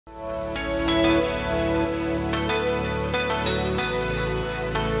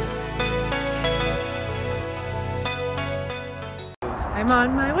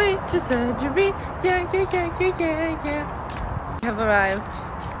I'm on my way to surgery. Yeah, yeah, yeah, yeah, yeah, yeah. I have arrived.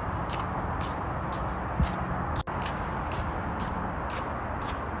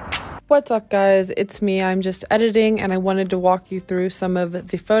 What's up, guys? It's me. I'm just editing and I wanted to walk you through some of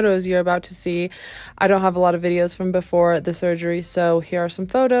the photos you're about to see. I don't have a lot of videos from before the surgery, so here are some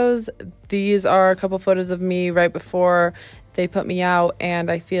photos. These are a couple photos of me right before they put me out,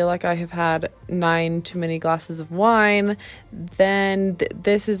 and I feel like I have had 9 too many glasses of wine. Then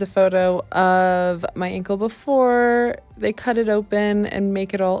this is a photo of my ankle before they cut it open and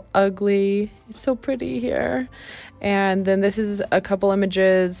make it all ugly. It's so pretty here. And then this is a couple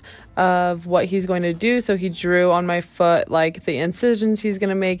images of what he's going to do. So he drew on my foot like the incisions he's going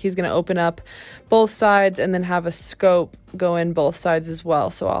to make. He's going to open up both sides and then have a scope go in both sides as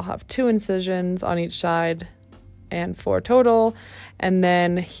well. So I'll have 2 incisions on each side and 4 total. And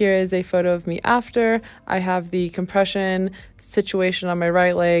then here is a photo of me after. I have the compression situation on my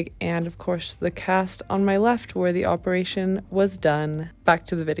right leg and of course the cast on my left where the operation was done. Back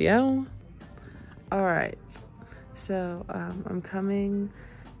to the video. All right, so I'm coming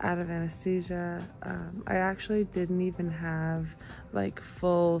out of anesthesia. I actually didn't even have like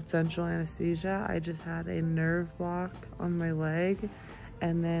full central anesthesia. I just had a nerve block on my leg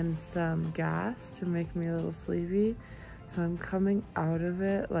and then some gas to make me a little sleepy. So I'm coming out of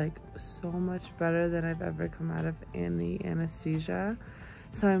it like so much better than I've ever come out of any anesthesia.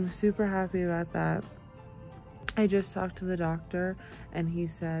 So I'm super happy about that. I just talked to the doctor and he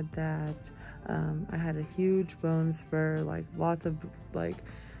said that I had a huge bone spur, like lots of like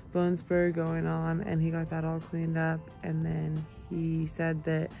bone spur going on, and he got that all cleaned up. And then he said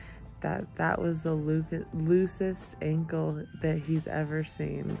that was the loosest ankle that he's ever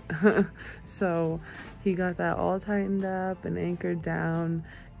seen. So he got that all tightened up and anchored down,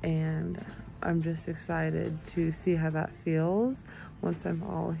 and I'm just excited to see how that feels once I'm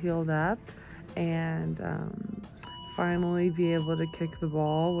all healed up and finally be able to kick the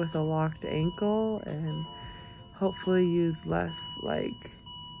ball with a locked ankle and hopefully use less like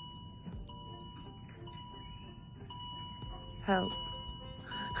help.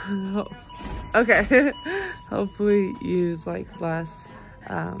 Okay. Hopefully use like less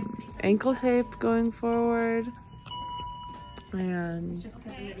ankle tape going forward. And just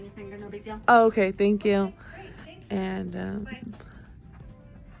because I'm moving your finger, no big deal. Oh, okay, thank you. And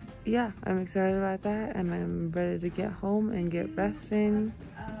yeah, I'm excited about that, and I'm ready to get home and get resting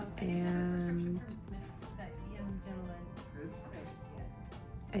and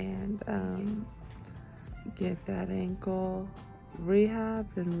get that ankle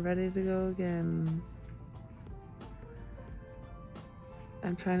rehabbed and ready to go again.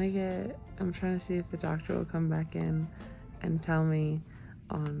 I'm trying to see if the doctor will come back in and tell me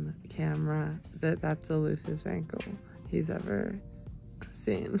on camera that that's the loosest ankle he's ever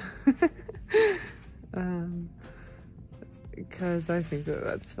seen. Because I think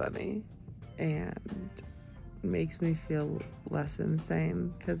that's funny and makes me feel less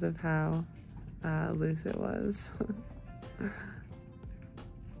insane because of how loose it was.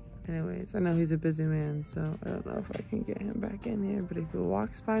 Anyways, I know he's a busy man, so I don't know if I can get him back in here, but if he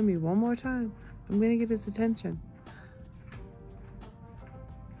walks by me one more time, I'm gonna get his attention.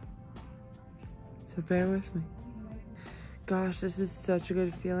 So bear with me. Gosh, this is such a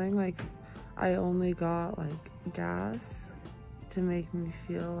good feeling. Like, I only got like gas to make me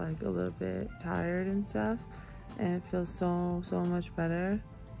feel like a little bit tired and stuff, and it feels so much better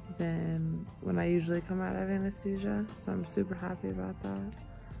than when I usually come out of anesthesia. So I'm super happy about that.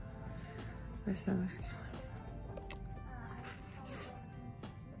 My stomach's killing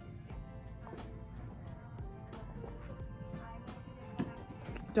me.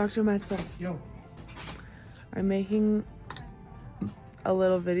 Dr. Metzel. Yo. I'm making a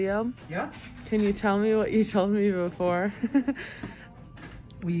little video. Yeah? Can you tell me what you told me before?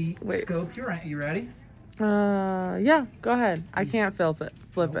 We scoped your ankle. You ready? Yeah, go ahead. I can't flip it.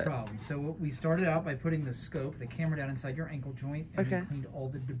 No problem. So we started out by putting the scope, the camera down inside your ankle joint, and we cleaned all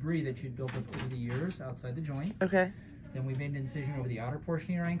the debris that you'd built up over the years outside the joint. Okay. Then we made an incision over the outer portion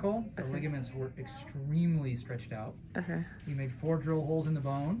of your ankle. The ligaments were extremely stretched out. Okay. We made 4 drill holes in the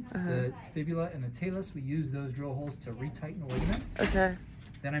bone. The fibula and the talus, we used those drill holes to retighten the ligaments. Okay.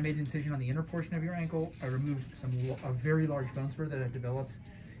 Then I made an incision on the inner portion of your ankle. I removed a very large bone spur that had developed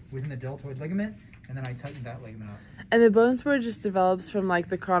within the deltoid ligament, and then I tightened that ligament up. And the bone spur just develops from like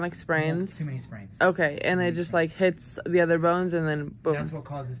the chronic sprains? Too many sprains. Okay, and it just like hits the other bones and then boom. That's what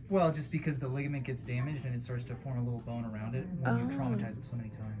causes, well, just because the ligament gets damaged and it starts to form a little bone around it when you traumatize it so many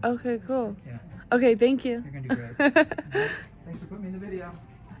times. Okay, cool. Yeah. Okay, thank you. You're gonna do great. Thanks for putting me in the video.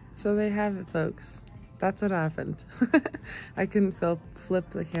 So they have it, folks. That's what happened. I couldn't flip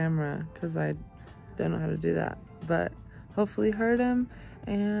the camera because I don't know how to do that. But hopefully heard him,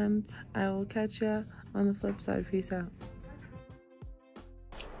 and I will catch ya on the flip side. Peace out.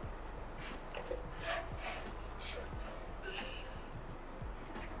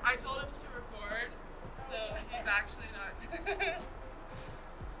 I told him to record, so he's actually not.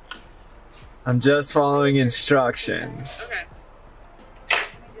 I'm just following instructions. Okay.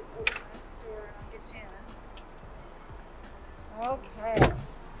 Okay.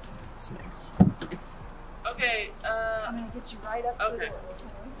 Okay, I'm gonna get you right up to okay. the door, okay?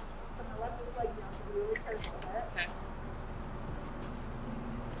 So I'm gonna let this leg down, so be really careful with it.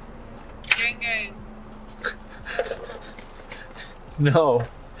 Okay. Gang, gang. No.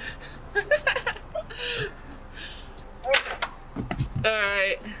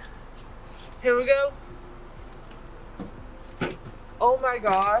 Alright. Here we go. Oh my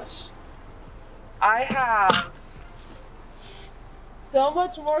gosh. I have so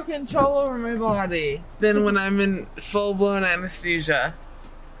much more control over my body than when I'm in full-blown anesthesia.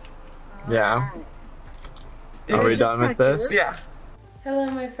 Yeah. Are we done with this? Yeah. Hello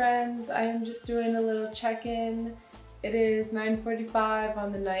my friends, I am just doing a little check-in. It is 9:45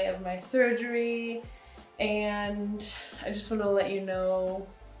 on the night of my surgery, and I just want to let you know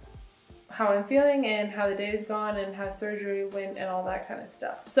how I'm feeling and how the day's gone and how surgery went and all that kind of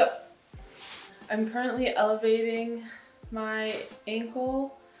stuff. So, I'm currently elevating my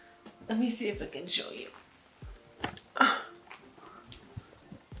ankle. Let me see if I can show you.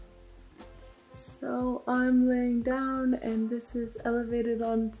 So I'm laying down and this is elevated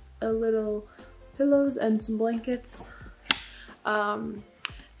on a little pillows and some blankets.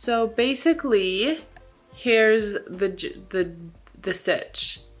 So basically, here's the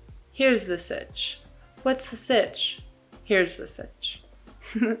sitch. Here's the sitch. What's the sitch? Here's the sitch.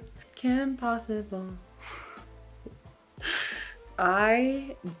 Can possible.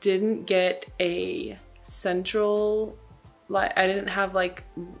 I didn't get a central, like I didn't have like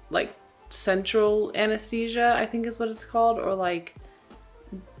central anesthesia, I think is what it's called, or like,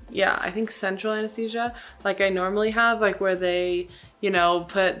 yeah, I think central anesthesia, like I normally have, like where they, you know,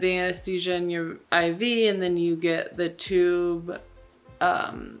 put the anesthesia in your IV and then you get the tube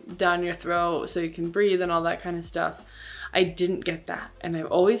down your throat so you can breathe and all that kind of stuff. I didn't get that, and I've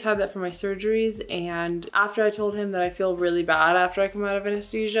always had that for my surgeries. And after I told him that I feel really bad after I come out of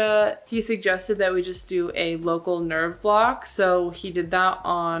anesthesia, he suggested that we just do a local nerve block. So he did that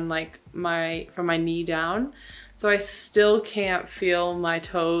on like from my knee down. So I still can't feel my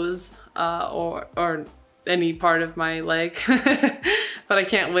toes or any part of my leg, but I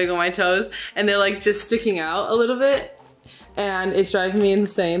can't wiggle my toes, and they're like just sticking out a little bit, and it's driving me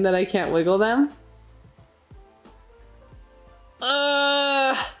insane that I can't wiggle them.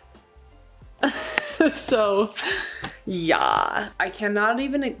 So yeah, I cannot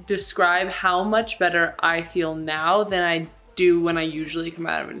even describe how much better I feel now than I do when I usually come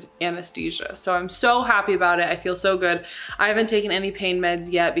out of anesthesia. So I'm so happy about it. I feel so good. I haven't taken any pain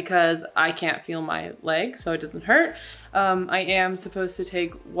meds yet because I can't feel my leg, so it doesn't hurt. I am supposed to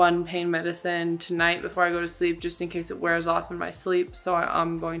take one pain medicine tonight before I go to sleep, just in case it wears off in my sleep. So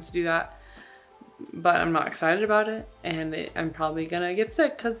I'm going to do that. But I'm not excited about it, and I'm probably gonna get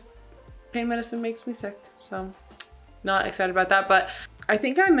sick because pain medicine makes me sick. So not excited about that. But I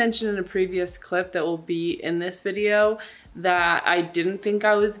think I mentioned in a previous clip that will be in this video that I didn't think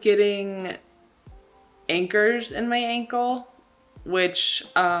I was getting anchors in my ankle, which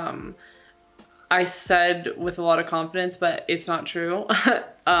I said with a lot of confidence, but it's not true.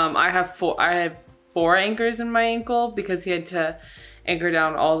 I had 4 anchors in my ankle because he had to anchor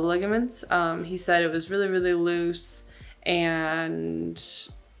down all the ligaments. He said it was really, really loose, and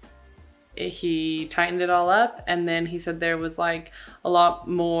he tightened it all up, and then he said there was like a lot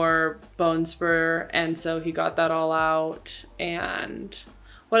more bone spur, and so he got that all out. And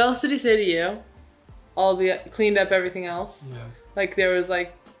what else did he say to you? Cleaned up everything else? Yeah. Like there was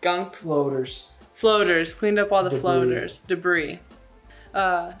like gunk? Floaters, cleaned up all the debris.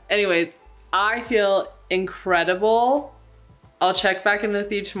 Anyways, I feel incredible. I'll check back in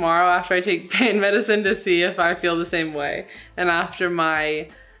with you tomorrow after I take pain medicine to see if I feel the same way, and after my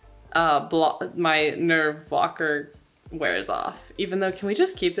my nerve blocker wears off. Even though, can we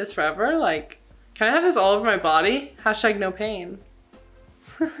just keep this forever? Like, can I have this all over my body? Hashtag no pain.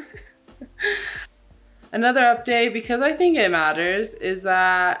 Another update, because I think it matters, is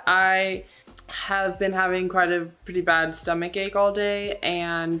that I have been having pretty bad stomach ache all day,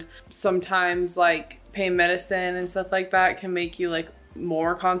 and sometimes like pain medicine and stuff like that can make you like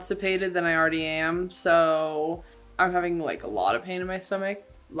more constipated than I already am. So I'm having like a lot of pain in my stomach,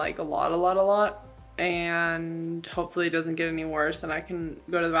 like a lot. and hopefully it doesn't get any worse and I can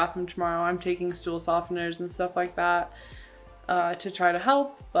go to the bathroom tomorrow. I'm taking stool softeners and stuff like that to try to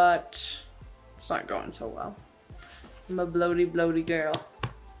help, but it's not going so well. I'm a bloaty girl.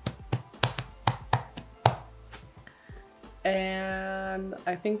 And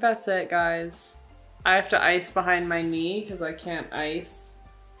I think that's it, guys. I have to ice behind my knee because I can't ice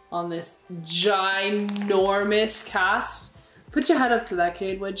on this ginormous cast. Put your head up to that,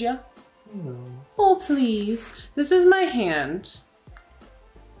 Cade, would you? No. Oh, please. This is my hand.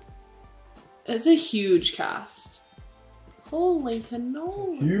 It's a huge cast. Holy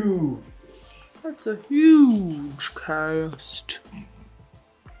cannoli. Huge. That's a huge cast.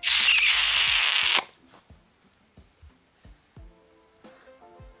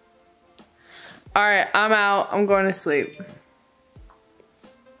 All right, I'm out. I'm going to sleep.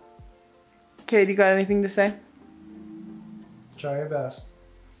 Cade, you got anything to say? Try your best.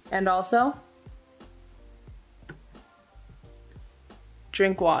 And also,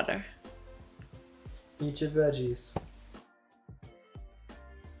 drink water. Eat your veggies.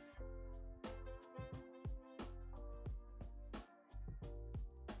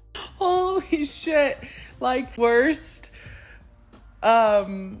 Holy shit. Like, worst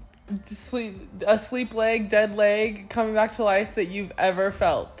asleep leg, dead leg, coming back to life that you've ever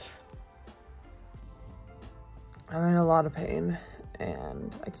felt. I'm in a lot of pain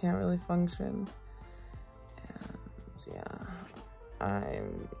and I can't really function. And yeah,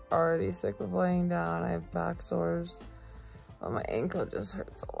 I'm already sick of laying down. I have back sores, but my ankle just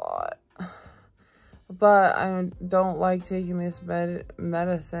hurts a lot. But I don't like taking this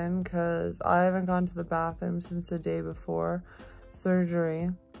medicine because I haven't gone to the bathroom since the day before surgery.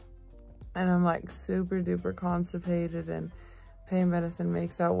 And I'm like super duper constipated, and pain medicine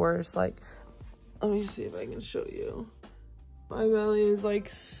makes that worse. Like, let me see if I can show you. My belly is like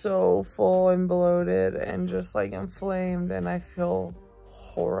so full and bloated and just like inflamed, and I feel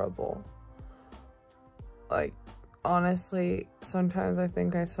horrible. Like, honestly, sometimes I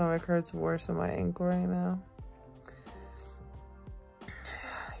think my stomach hurts worse than my ankle right now.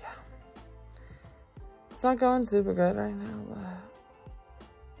 Yeah. It's not going super good right now, but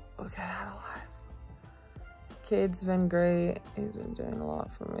look at that alive. Cade's been great. He's been doing a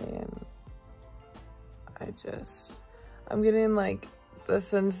lot for me, and I'm getting like the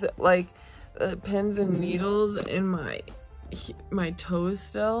sense that like the pins and needles in my toes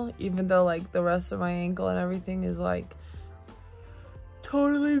still, even though like the rest of my ankle and everything is like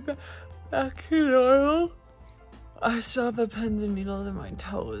totally back to normal. I still have the pins and needles in my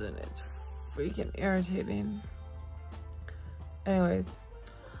toes, and it's freaking irritating. Anyways,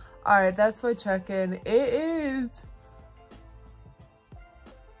 all right, that's my check-in.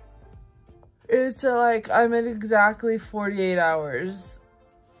 It's like I'm at exactly 48 hours.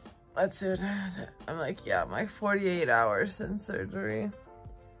 Let's see what time is it. I'm like, yeah, I'm like 48 hours since surgery.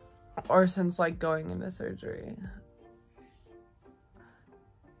 Or since like going into surgery.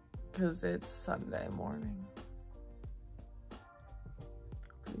 Because it's Sunday morning.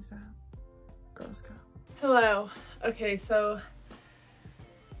 Peace out. Girl Scout. Hello. Okay, so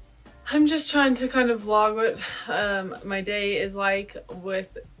I'm just trying to kind of vlog what my day is like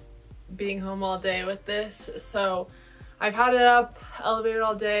with being home all day with this. So I've had it up, elevated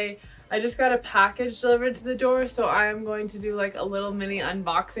all day. I just got a package delivered to the door, so I'm going to do like a little mini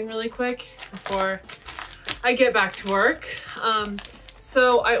unboxing really quick before I get back to work.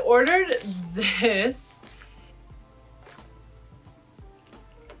 So I ordered this.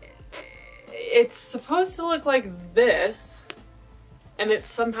 It's supposed to look like this, and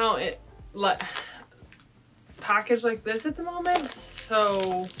it's somehow packaged like this at the moment,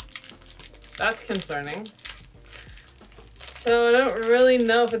 so that's concerning. So I don't really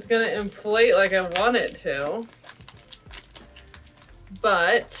know if it's gonna inflate like I want it to,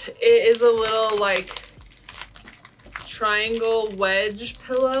 but it is a little like triangle wedge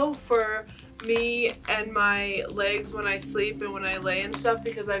pillow for me and my legs when I sleep and when I lay and stuff,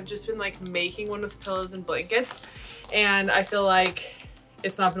 because I've just been like making one with pillows and blankets, and I feel like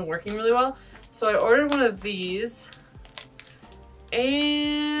it's not been working really well. So I ordered one of these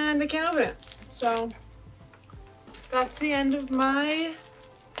and I can't open it. So that's the end of my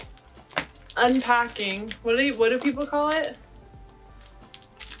unpacking. What do people call it?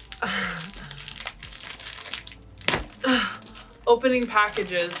 Opening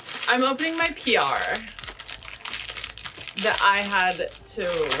packages. I'm opening my PR that I had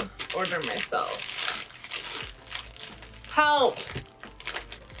to order myself. Help!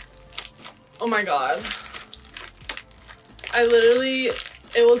 Oh my god.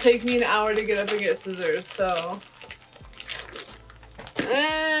 It will take me an hour to get up and get scissors, so.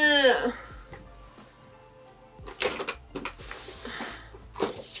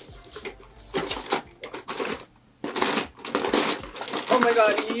 Oh my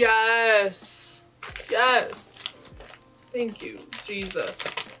god, yes. Yes. Thank you, Jesus.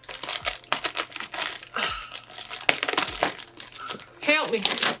 Help me.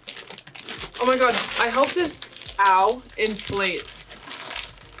 Oh my god, I hope this, ow, inflates.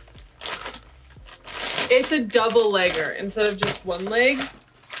 It's a double legger instead of just one leg.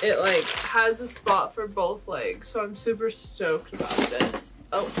 It like has a spot for both legs, so I'm super stoked about this.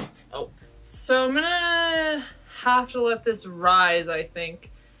 Oh. So I'm gonna have to let this rise, I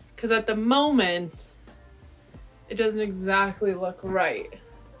think, because at the moment, it doesn't exactly look right.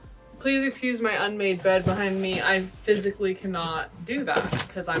 Please excuse my unmade bed behind me. I physically cannot do that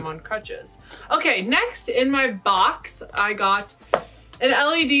because I'm on crutches. Okay, next in my box, I got an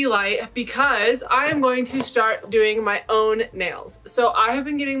LED light because I am going to start doing my own nails. So I have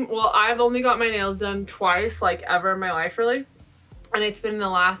been getting, well, I've only got my nails done twice, like ever in my life really. And it's been in the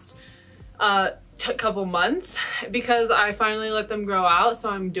last couple months because I finally let them grow out, so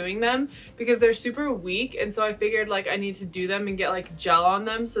I'm doing them because they're super weak, and so I figured like I need to do them and get like gel on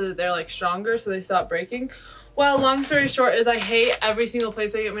them so that they're like stronger so they stop breaking. Well, long story short is I hate every single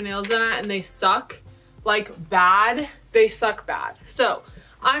place I get my nails done at, and they suck like bad. They suck bad. So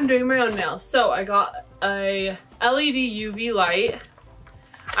I'm doing my own nails. So I got a LED UV light.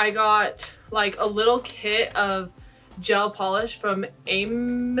 I got like a little kit of gel polish from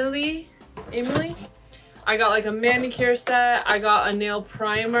Emily. I got like a manicure set. I got a nail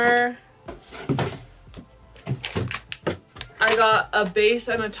primer. I got a base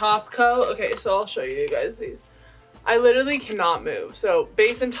and a top coat. Okay, so I'll show you guys these. I literally cannot move. So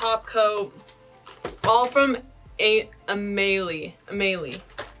base and top coat, all from Emily.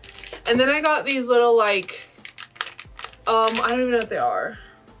 And then I got these little like, I don't even know what they are.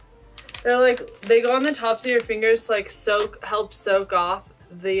 They're like, they go on the tops of your fingers to like help soak off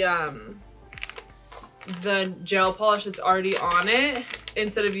the gel polish that's already on it,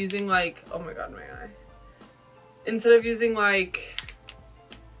 instead of using like, oh my god, my eye. Instead of using like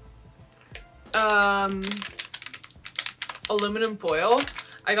aluminum foil,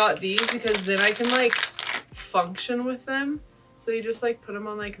 I got these because then I can like function with them. So you just like put them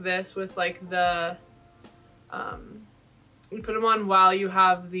on like this with like the you put them on while you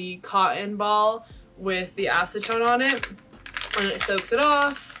have the cotton ball with the acetone on it, and it soaks it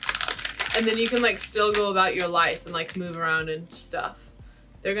off, and then you can like still go about your life and like move around and stuff.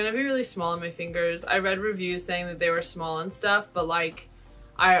 They're gonna be really small on my fingers. I read reviews saying that they were small and stuff, but like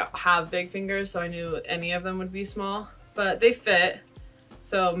I have big fingers, so I knew any of them would be small, but they fit,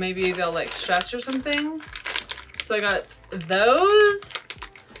 so maybe they'll like stretch or something. So I got those,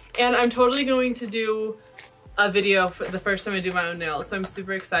 and I'm totally going to do a video for the first time I do my own nails, so I'm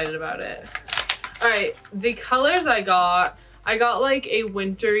super excited about it. All right, the colors I got like a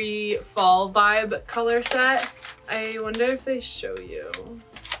wintry fall vibe color set. I wonder if they show you.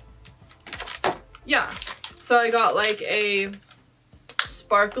 Yeah, so I got like a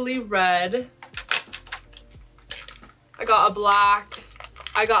sparkly red, I got a black,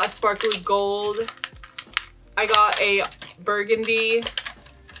 I got a sparkly gold, I got a burgundy,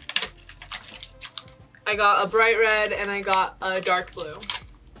 I got a bright red, and I got a dark blue.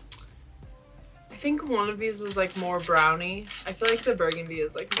 I think one of these is like more brownie. I feel like the burgundy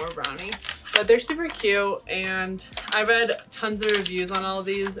is like more brownie, but they're super cute, and I read tons of reviews on all of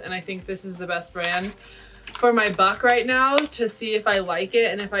these, and I think this is the best brand for my buck right now to see if I like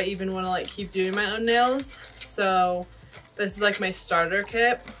it and if I even want to like keep doing my own nails. So this is like my starter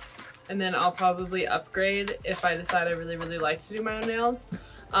kit, and then I'll probably upgrade if I decide I really like to do my own nails.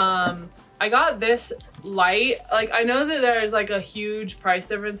 I got this light. Like, I know that there's like a huge price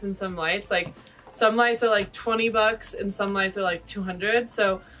difference in some lights. Like some lights are like 20 bucks and some lights are like 200.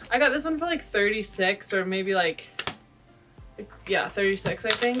 So I got this one for like 36, or maybe like, yeah, 36 I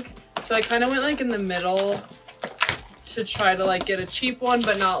think. So I kind of went like in the middle to try to like get a cheap one,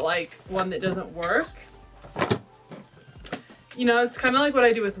 but not like one that doesn't work. You know, it's kind of like what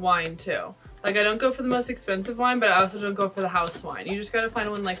I do with wine too. Like, I don't go for the most expensive wine, but I also don't go for the house wine. You just gotta find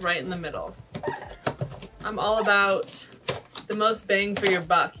one like right in the middle. I'm all about the most bang for your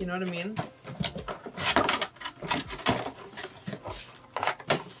buck, you know what I mean?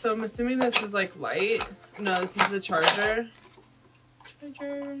 So I'm assuming this is like light. No, this is the charger.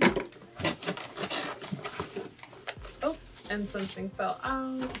 Oh, and something fell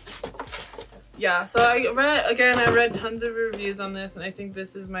out. Yeah, so I read tons of reviews on this, and I think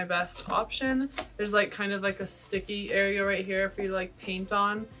this is my best option. There's like kind of like a sticky area right here for you to like paint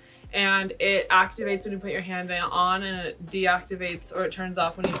on, and it activates when you put your hand on, and it deactivates or it turns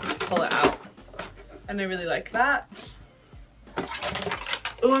off when you pull it out. And I really like that.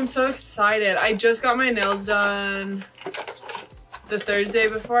 Oh, I'm so excited. I just got my nails done the Thursday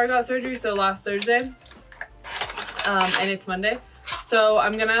before I got surgery, so last Thursday. And it's Monday. So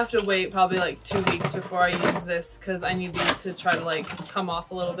I'm gonna have to wait probably like 2 weeks before I use this because I need these to try to like come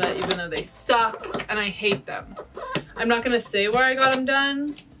off a little bit, even though they suck and I hate them. I'm not gonna say where I got them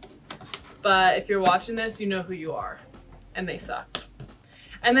done, but if you're watching this, you know who you are, and they suck.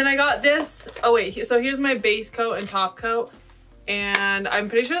 And then I got this. Oh wait, so here's my base coat and top coat, and I'm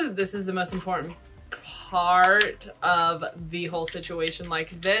pretty sure that this is the most important part of the whole situation.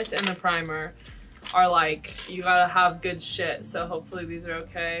 Like this and the primer are like, you gotta have good shit, so hopefully these are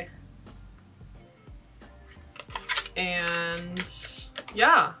okay. And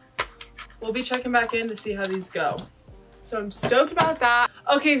yeah, we'll be checking back in to see how these go. So I'm stoked about that.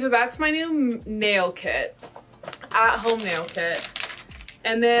 Okay, so that's my new nail kit, at-home nail kit.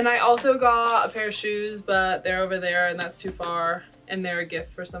 And then I also got a pair of shoes, but they're over there and that's too far, and they're a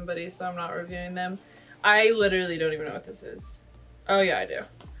gift for somebody, so I'm not reviewing them. I literally don't even know what this is. Oh yeah, I do.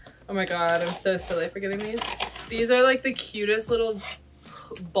 Oh my god, I'm so silly for getting these. These are like the cutest little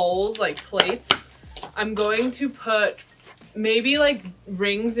bowls, like plates. I'm going to put maybe like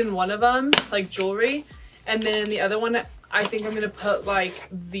rings in one of them, like jewelry. And then the other one, I think I'm gonna put like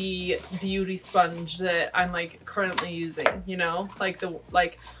the beauty sponge that I'm like currently using, you know? Like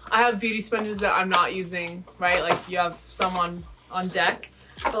I have beauty sponges that I'm not using, right? Like you have some on deck.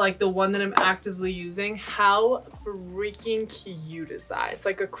 But like the one that I'm actively using, how freaking cute is that? It's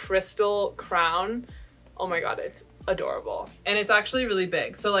like a crystal crown. Oh my god, it's adorable. And it's actually really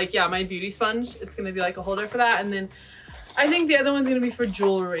big. So like, yeah, my beauty sponge, it's gonna be like a holder for that. And then I think the other one's gonna be for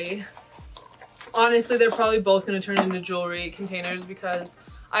jewelry. Honestly, they're probably both gonna turn into jewelry containers because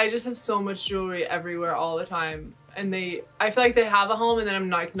I just have so much jewelry everywhere all the time. And I feel like they have a home and then I'm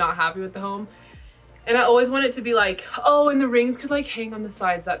not happy with the home. And I always want it to be like, oh, and the rings could like hang on the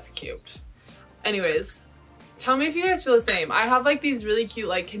sides. That's cute. Anyways, tell me if you guys feel the same. I have like these really cute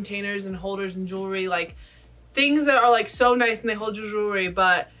like containers and holders and jewelry, like things that are like so nice and they hold your jewelry,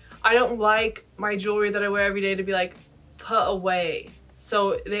 but I don't like my jewelry that I wear every day to be like put away.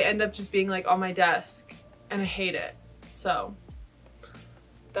 So they end up just being like on my desk and I hate it. So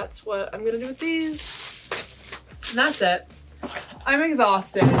that's what I'm gonna do with these. And that's it. I'm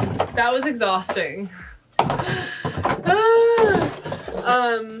exhausted. That was exhausting.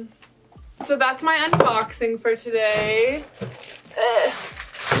 So that's my unboxing for today.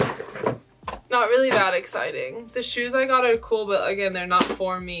 Not really that exciting. The shoes I got are cool, but again, they're not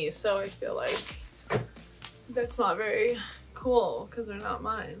for me, so I feel like that's not very cool because they're not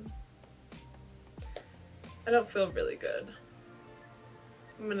mine. I don't feel really good.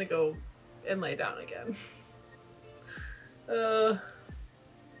 I'm gonna go and lay down again.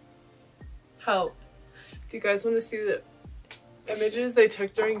 Help. Do you guys want to see the images they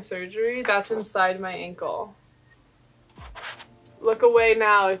took during surgery? That's inside my ankle. Look away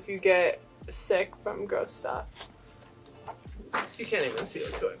now if you get sick from gross stuff. You can't even see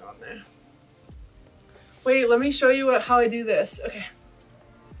what's going on there. Wait, let me show you how I do this. Okay.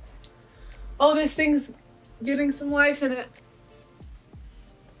 Oh, this thing's getting some life in it.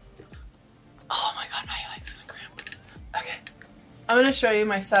 Oh my god, my leg's gonna cramp. Okay. I'm gonna show you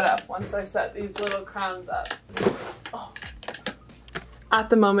my setup once I set these little crowns up. Oh. At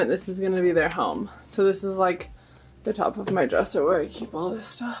the moment, this is gonna be their home. So this is like the top of my dresser where I keep all this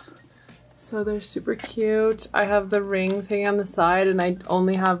stuff. So they're super cute. I have the rings hanging on the side and I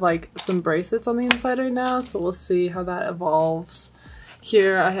only have like some bracelets on the inside right now. So we'll see how that evolves.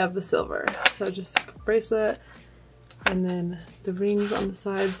 Here I have the silver. So just a bracelet and then the rings on the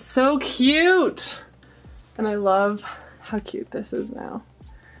sides. So cute! And I love how cute this is now.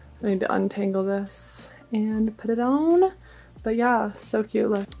 I need to untangle this and put it on. But yeah, so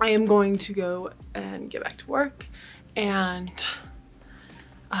cute. Look, I am going to go and get back to work, and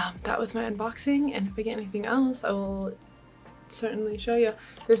that was my unboxing. And if I get anything else, I will certainly show you.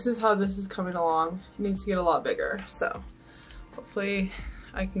 This is how this is coming along. It needs to get a lot bigger, so hopefully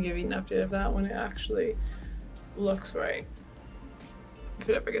I can give you an update of that when it actually looks right, if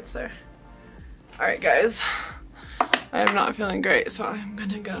it ever gets there. All right, guys. I am not feeling great, so I'm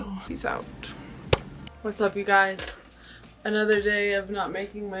gonna go. Peace out. What's up, you guys? Another day of not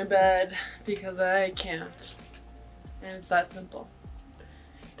making my bed because I can't. And it's that simple.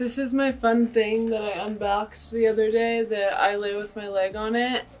 This is my fun thing that I unboxed the other day that I lay with my leg on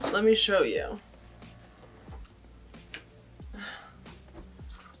it. Let me show you.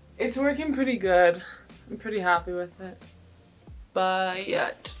 It's working pretty good. I'm pretty happy with it. But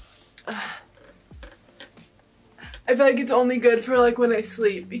yet, I feel like it's only good for like when I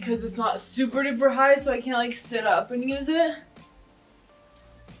sleep because it's not super duper high, so I can't like sit up and use it.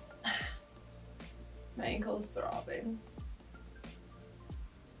 My ankle is throbbing.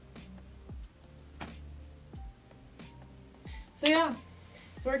 So yeah,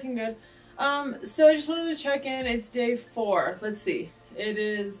 it's working good. So I just wanted to check in. It's day 4. Let's see. It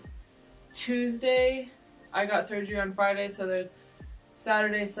is Tuesday. I got surgery on Friday, so there's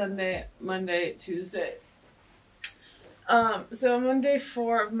Saturday, Sunday, Monday, Tuesday. So I'm on day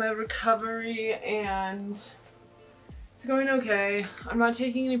 4 of my recovery and it's going okay. I'm not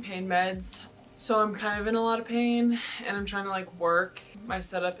taking any pain meds, so I'm kind of in a lot of pain and I'm trying to like work. My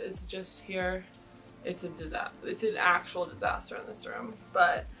setup is just here. It's a disaster. It's an actual disaster in this room,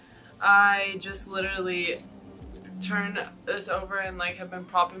 but I just literally turned this over and like have been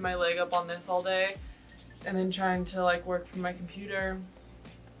propping my leg up on this all day and then trying to like work from my computer.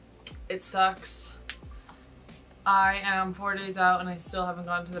 It sucks. I am 4 days out and I still haven't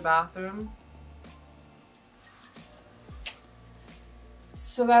gone to the bathroom.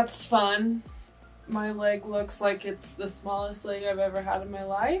 So that's fun. My leg looks like it's the smallest leg I've ever had in my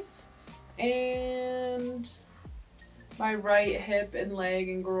life. And my right hip and leg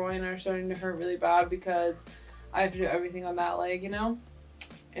and groin are starting to hurt really bad because I have to do everything on that leg, you know?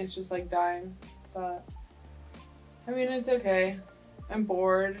 It's just like dying. But I mean, it's okay. I'm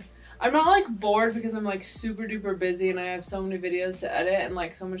bored. I'm not like bored because I'm like super duper busy and I have so many videos to edit and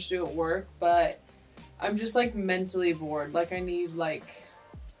like so much to do at work, but I'm just like mentally bored. Like I need like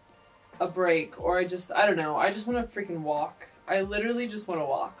a break, or I don't know. I just want to freaking walk. I literally just want to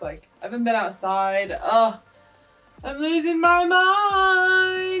walk. Like I haven't been outside. Ugh. I'm losing my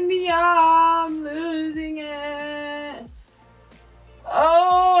mind. Yeah, I'm losing it.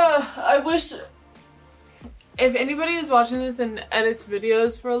 Oh, I wish. If anybody is watching this and edits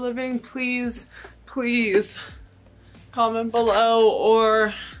videos for a living, please, please comment below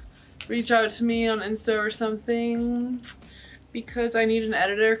or reach out to me on Insta or something, because I need an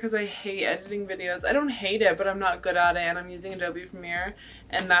editor because I hate editing videos. I don't hate it, but I'm not good at it and I'm using Adobe Premiere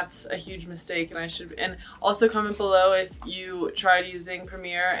and that's a huge mistake, and I should. And also comment below if you tried using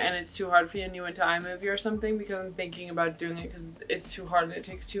Premiere and it's too hard for you and you went to iMovie or something, because I'm thinking about doing it because it's too hard and it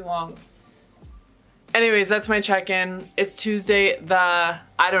takes too long. Anyways, that's my check-in. It's Tuesday the,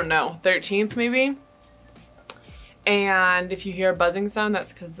 I don't know, 13th maybe. And if you hear a buzzing sound,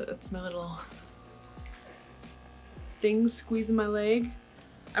 that's because it's my little thing squeezing my leg.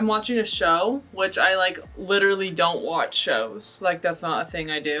 I'm watching a show, which I like literally don't watch shows. Like that's not a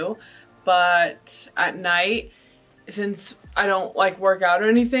thing I do. But at night, since I don't like work out or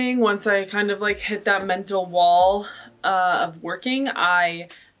anything, once I kind of like hit that mental wall of working, I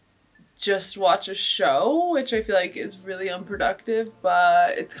just watch a show, which I feel like is really unproductive,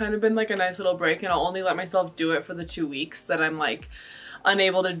 but it's kind of been like a nice little break, and I'll only let myself do it for the 2 weeks that I'm like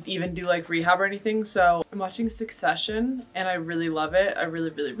unable to even do like rehab or anything. So I'm watching Succession and I really love it. I really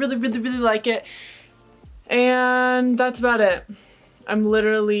like it. And that's about it. I'm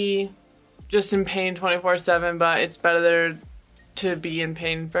literally just in pain 24/7, but it's better to be in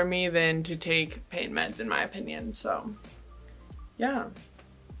pain for me than to take pain meds in my opinion. So yeah.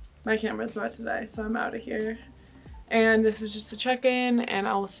 My camera's about to die, so I'm out of here. And this is just a check-in, and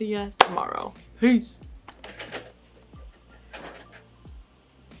I will see you tomorrow. Peace.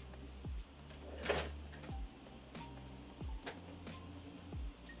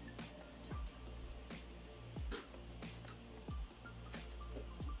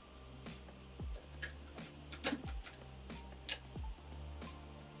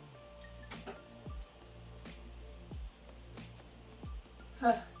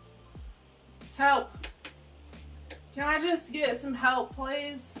 Help. Can I just get some help,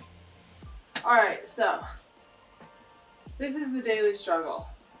 please? Alright, so this is the daily struggle.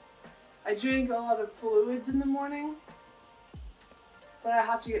 I drink a lot of fluids in the morning, but I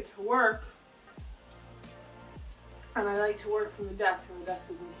have to get to work, and I like to work from the desk, and the desk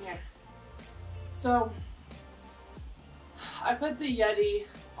is in here. So I put the Yeti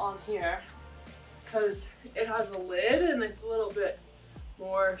on here because it has a lid and it's a little bit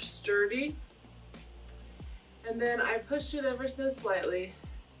more sturdy. And then I push it ever so slightly,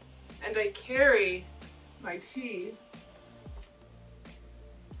 and I carry my tea,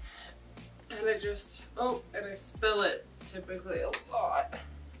 and I just, and I spill it typically a lot.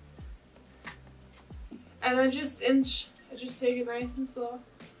 And I just take it nice and slow.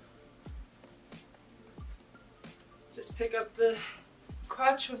 Just pick up the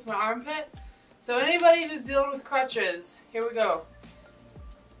crutch with my armpit. So anybody who's dealing with crutches, here we go.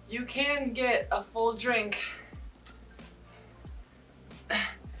 You can get a full drink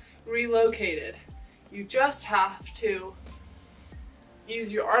relocated. You just have to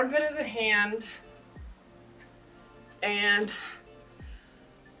use your armpit as a hand, and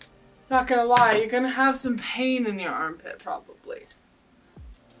not gonna lie, you're gonna have some pain in your armpit probably,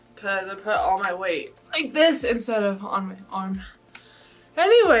 because I put all my weight like this instead of on my arm.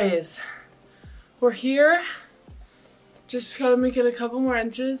 Anyways, we're here. Just gotta make it a couple more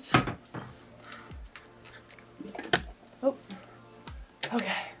inches. Oh,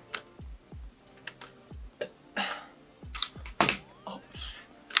 okay.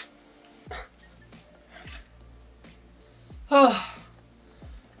 Oh.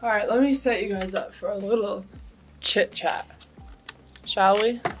 Alright, let me set you guys up for a little chit chat. Shall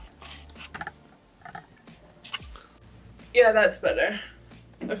we? Yeah, that's better.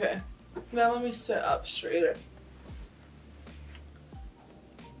 Okay. Now let me sit up straighter.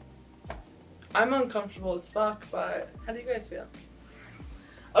 I'm uncomfortable as fuck, but how do you guys feel?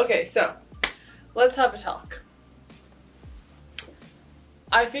 Okay, so let's have a talk.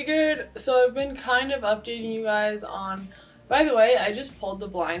 I figured, so I've been kind of updating you guys on, by the way, I just pulled the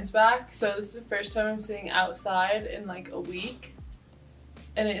blinds back, so this is the first time I'm sitting outside in like a week,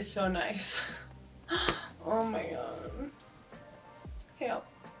 and it is so nice. Oh my god. Hey,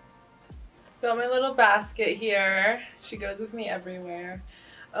 got my little basket here. She goes with me everywhere.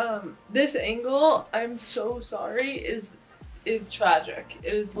 This angle, I'm so sorry, is tragic.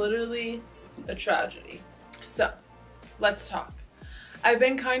 It is literally a tragedy. So, let's talk. I've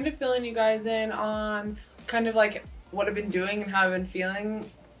been kind of filling you guys in on kind of like what I've been doing and how I've been feeling,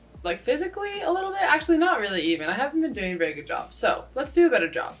 like physically a little bit. Actually, not really even. I haven't been doing a very good job. So, let's do a better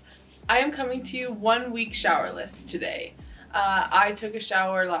job. I am coming to you 1 week showerless today. I took a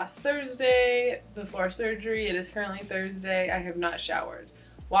shower last Thursday before surgery. It is currently Thursday. I have not showered.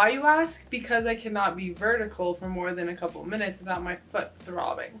 Why, you ask? Because I cannot be vertical for more than a couple minutes without my foot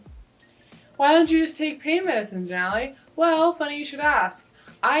throbbing. Why don't you just take pain medicine, Denali? Well, funny you should ask.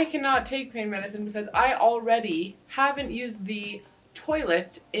 I cannot take pain medicine because I already haven't used the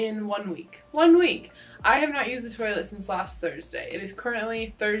toilet in 1 week. 1 week! I have not used the toilet since last Thursday. It is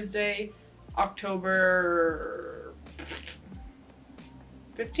currently Thursday, October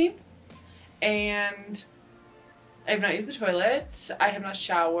 15th, and I have not used the toilet, I have not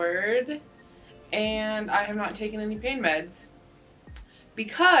showered, and I have not taken any pain meds.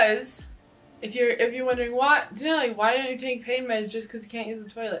 Because, if you're wondering, Denali, why don't you take pain meds just because you can't use the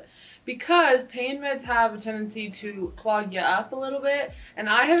toilet? Because pain meds have a tendency to clog you up a little bit, and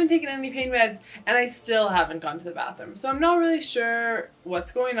I haven't taken any pain meds, and I still haven't gone to the bathroom. So I'm not really sure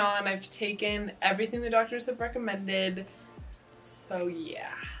what's going on. I've taken everything the doctors have recommended, so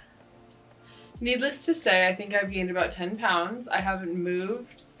yeah. Needless to say, I think I've gained about 10 pounds. I haven't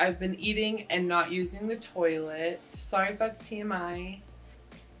moved. I've been eating and not using the toilet. Sorry if that's TMI.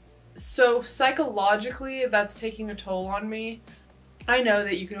 So psychologically, that's taking a toll on me. I know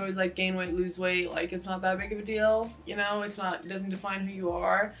that you can always like gain weight, lose weight, like it's not that big of a deal, you know, it doesn't define who you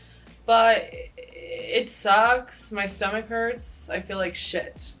are, but it sucks. My stomach hurts. I feel like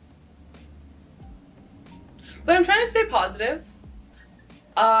shit. But I'm trying to stay positive.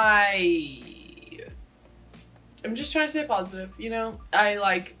 I'm just trying to stay positive, you know? I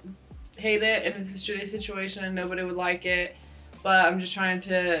like hate it and it's a shitty situation and nobody would like it, but I'm just trying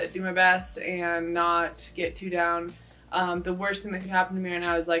to do my best and not get too down. The worst thing that could happen to me right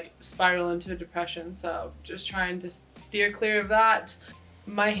now is like spiral into a depression, so just trying to steer clear of that.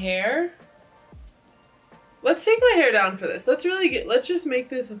 My hair, let's take my hair down for this. Let's just make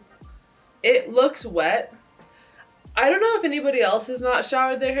this, it looks wet. I don't know if anybody else has not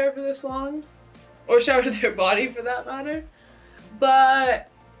showered their hair for this long, or showered their body for that matter, but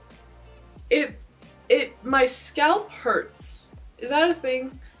my scalp hurts. Is that a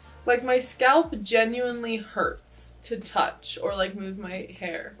thing? Like my scalp genuinely hurts to touch or like move my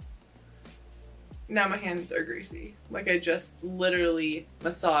hair. Now my hands are greasy. Like I just literally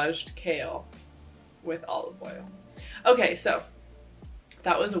massaged kale with olive oil. Okay, so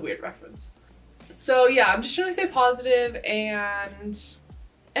that was a weird reference. So yeah, I'm just trying to stay positive and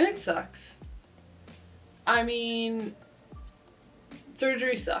it sucks. I mean,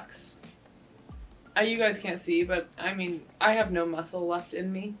 surgery sucks. You guys can't see, but I mean, I have no muscle left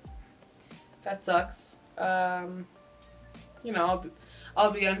in me. That sucks. You know,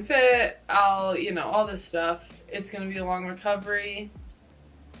 I'll be unfit, you know, all this stuff. It's gonna be a long recovery.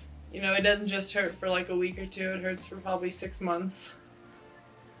 You know, it doesn't just hurt for like a week or two, it hurts for probably 6 months.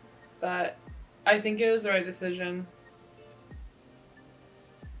 But I think it was the right decision.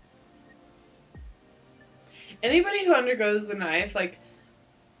 Anybody who undergoes the knife, like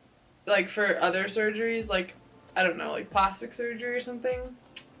for other surgeries, like, I don't know, like plastic surgery or something,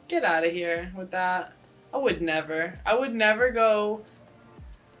 get out of here with that. I would never go,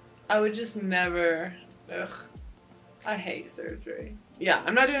 I would just never, ugh. I hate surgery. Yeah,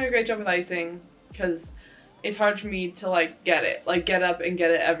 I'm not doing a great job with icing because it's hard for me to like get it, like get up and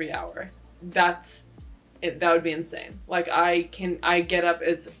get it every hour. That's it. That would be insane. Like I get up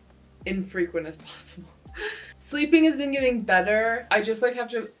as infrequent as possible. Sleeping has been getting better. I just like have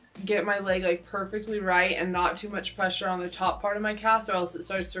to get my leg like perfectly right and not too much pressure on the top part of my cast, or else it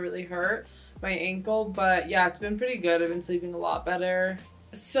starts to really hurt my ankle. But yeah, it's been pretty good. I've been sleeping a lot better.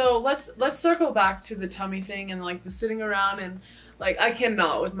 So let's circle back to the tummy thing and like the sitting around, and like I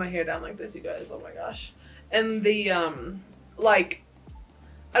cannot with my hair down like this, you guys. Oh my gosh. And the like,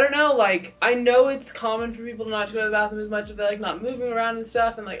 I don't know, like I know it's common for people not to go to the bathroom as much if they're like not moving around and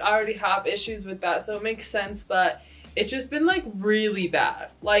stuff, and like I already have issues with that, so it makes sense. But it's just been like really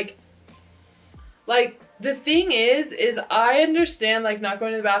bad. Like the thing is I understand like not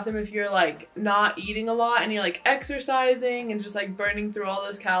going to the bathroom if you're like not eating a lot and you're like exercising and just like burning through all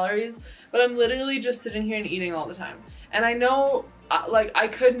those calories, but I'm literally just sitting here and eating all the time. And I know like I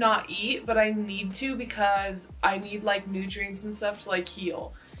could not eat, but I need to because I need like nutrients and stuff to like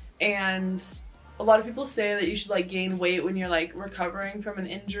heal. And a lot of people say that you should like gain weight when you're like recovering from an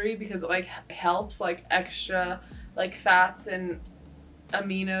injury because it like helps like extra like fats and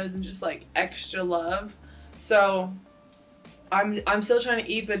aminos and just like extra love. So I'm still trying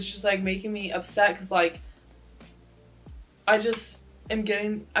to eat, but it's just like making me upset because like I'm just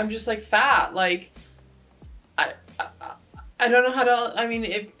like fat. Like I don't know how to, I mean,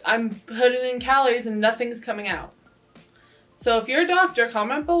 if I'm putting in calories and nothing's coming out. So if you're a doctor,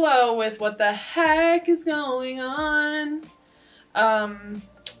 comment below with what the heck is going on.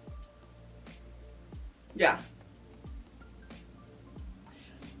 Yeah.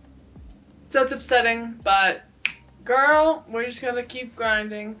 So it's upsetting, but girl, we're just gonna keep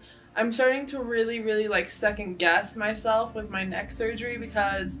grinding. I'm starting to really like second guess myself with my neck surgery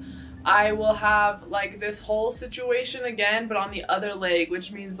because I will have like this whole situation again, but on the other leg,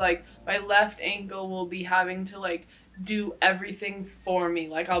 which means like my left ankle will be having to like do everything for me.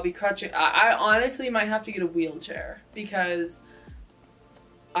 Like I'll be crutching. I honestly might have to get a wheelchair because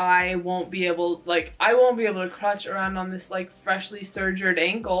I won't be able to crutch around on this like freshly surgered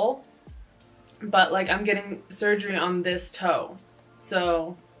ankle. But like I'm getting surgery on this toe,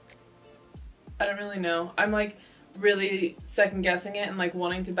 so I don't really know. I'm like really second guessing it and like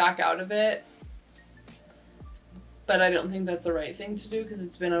wanting to back out of it, but I don't think that's the right thing to do because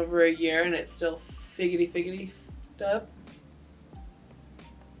it's been over a year and it's still figgity up.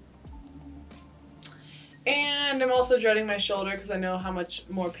 And I'm also dreading my shoulder because I know how much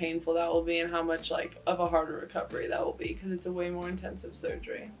more painful that will be and how much like of a harder recovery that will be because it's a way more intensive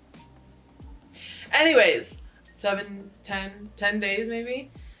surgery. Anyways, 10 days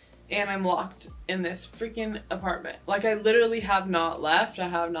maybe, and I'm locked in this freaking apartment. Like I literally have not left. I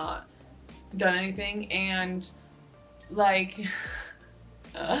have not done anything, and like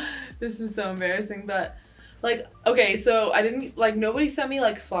this is so embarrassing, but like, okay, so I didn't, like, nobody sent me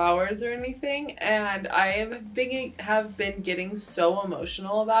like flowers or anything, and I have been getting so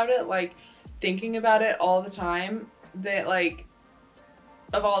emotional about it, like thinking about it all the time, that like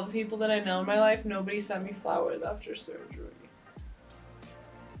of all the people that I know in my life, nobody sent me flowers after surgery.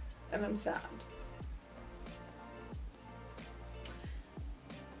 And I'm sad.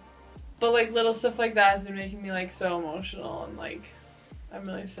 But like little stuff like that has been making me like so emotional, and like I'm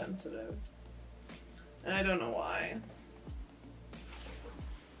really sensitive. And I don't know why.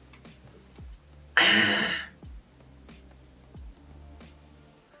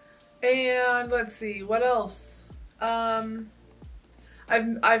 And let's see, what else? I've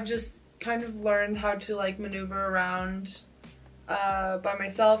just kind of learned how to like maneuver around by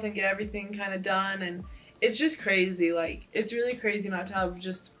myself and get everything kind of done, and it's just crazy. Like it's really crazy not to have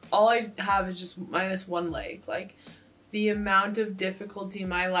just, all I have is just minus one leg. Like the amount of difficulty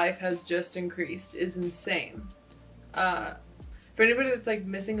my life has just increased is insane. For anybody that's like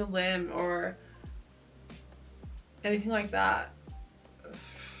missing a limb or anything like that,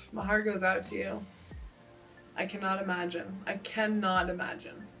 my heart goes out to you. I cannot imagine. I cannot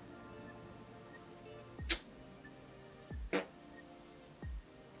imagine.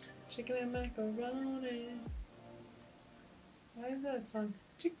 Chicken and macaroni. Why is that song?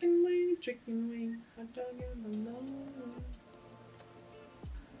 Chicken wing, hot dog and bologna.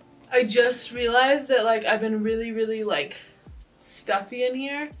 I just realized that like I've been really like stuffy in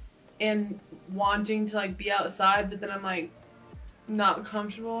here and wanting to like be outside, but then I'm like not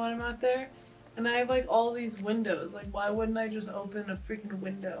comfortable when I'm out there. And I have like all these windows. Like why wouldn't I just open a freaking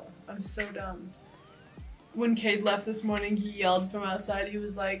window? I'm so dumb. When Cade left this morning, he yelled from outside. He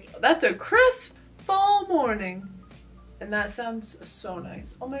was like, "That's a crisp fall morning." And that sounds so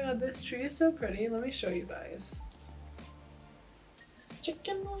nice. Oh my god, this tree is so pretty. Let me show you guys.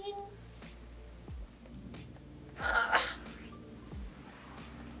 Chicken wing.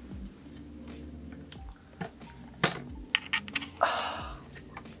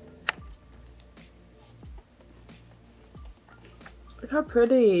 Look how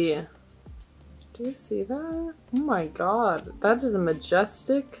pretty. Do you see that? Oh my god, that is a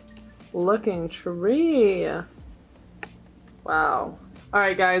majestic looking tree. Wow.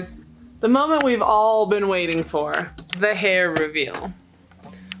 Alright guys, the moment we've all been waiting for, the hair reveal.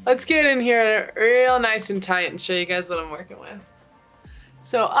 Let's get in here real nice and tight and show you guys what I'm working with.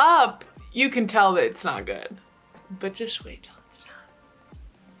 So up, you can tell that it's not good, but just wait till it's done.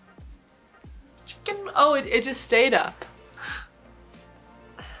 Chicken, oh, it just stayed up.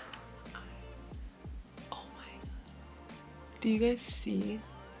 Do you guys see?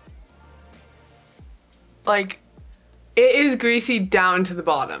 Like, it is greasy down to the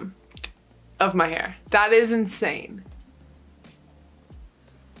bottom of my hair. That is insane.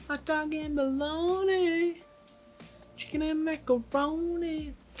 Hot dog and bologna. Chicken and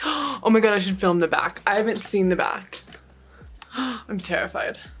macaroni. Oh my god, I should film the back. I haven't seen the back. I'm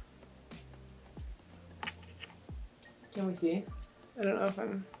terrified. Can we see? I don't know if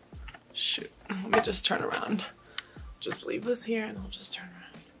I'm... Shoot, let me just turn around. Just leave this here and I'll just turn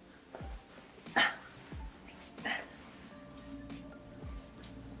around.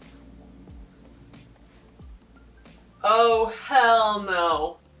 Oh, hell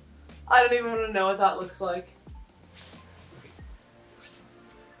no. I don't even want to know what that looks like.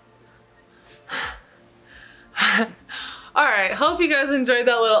 Alright, hope you guys enjoyed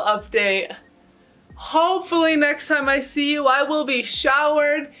that little update. Hopefully next time I see you, I will be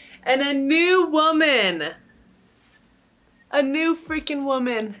showered and a new woman. A new freaking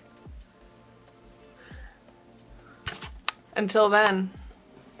woman. Until then,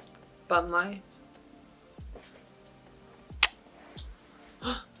 bun life.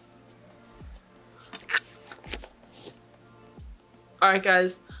 Alright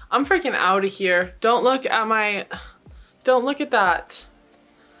guys, I'm freaking out of here. Don't look at my, don't look at that.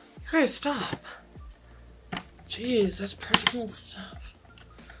 You guys stop. Jeez, that's personal stuff.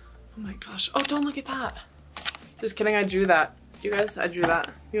 Oh my gosh, oh don't look at that. Just kidding, I drew that. You guys, I drew that.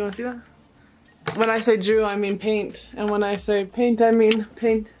 You wanna see that? When I say drew, I mean paint. And when I say paint, I mean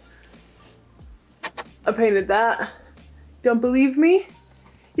paint. I painted that. Don't believe me?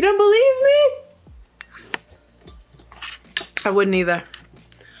 You don't believe me? I wouldn't either.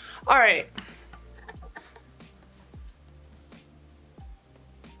 All right.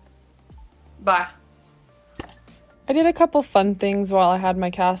 Bye. I did a couple fun things while I had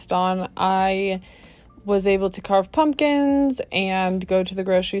my cast on. I was able to carve pumpkins and go to the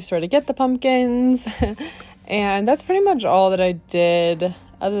grocery store to get the pumpkins. And that's pretty much all that I did.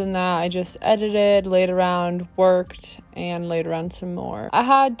 Other than that, I just edited, laid around, worked, and laid around some more. I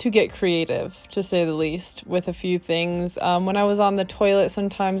had to get creative, to say the least, with a few things. When I was on the toilet,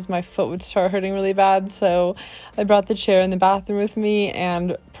 sometimes my foot would start hurting really bad, so I brought the chair in the bathroom with me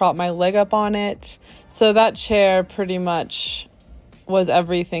and propped my leg up on it. So that chair pretty much was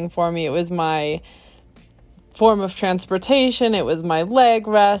everything for me. It was my form of transportation, it was my leg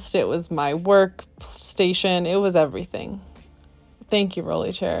rest, it was my work station, it was everything. Thank you,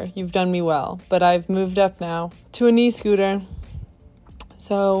 rolly chair. You've done me well. But I've moved up now to a knee scooter.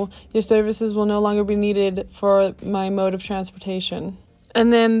 So your services will no longer be needed for my mode of transportation.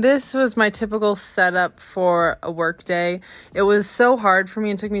 And then this was my typical setup for a work day. It was so hard for me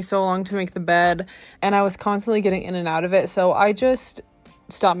and took me so long to make the bed. And I was constantly getting in and out of it. So I just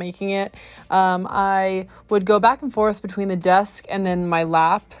stopped making it. I would go back and forth between the desk and then my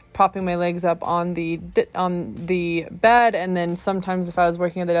lap, propping my legs up on the bed, and then sometimes if I was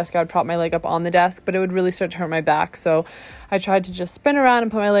working at the desk I would prop my leg up on the desk, but it would really start to hurt my back, so I tried to just spin around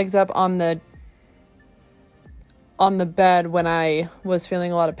and put my legs up on the bed when I was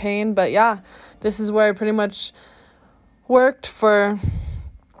feeling a lot of pain. But yeah, this is where I pretty much worked for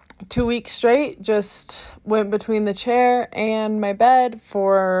 2 weeks straight. Just went between the chair and my bed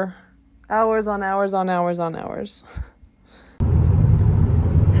for hours on hours on hours on hours.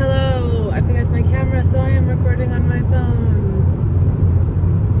 Hello, I forgot my camera, so I am recording on my phone.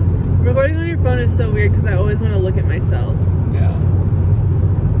 Recording on your phone is so weird because I always want to look at myself. Yeah.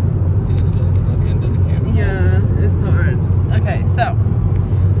 You're supposed to look into the camera. Yeah, it's hard. Okay, so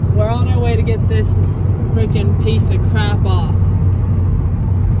we're on our way to get this freaking piece of crap off.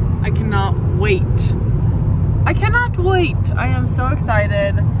 I cannot wait. I cannot wait. I am so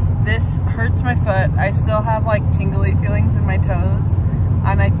excited. This hurts my foot. I still have like tingly feelings in my toes.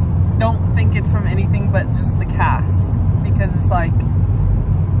 And I don't think it's from anything but just the cast. Because it's like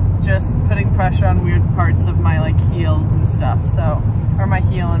just putting pressure on weird parts of my like heels and stuff. So, or my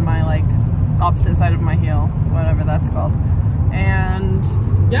heel and my like opposite side of my heel. whatever that's called. And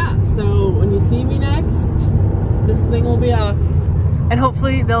yeah, so when you see me next, this thing will be off. And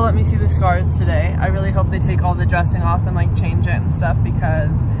hopefully they'll let me see the scars today. I really hope they take all the dressing off and like change it and stuff,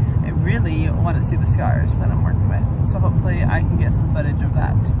 because I really want to see the scars that I'm working with. So hopefully I can get some footage of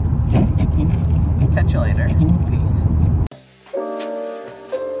that. Catch you later. Peace.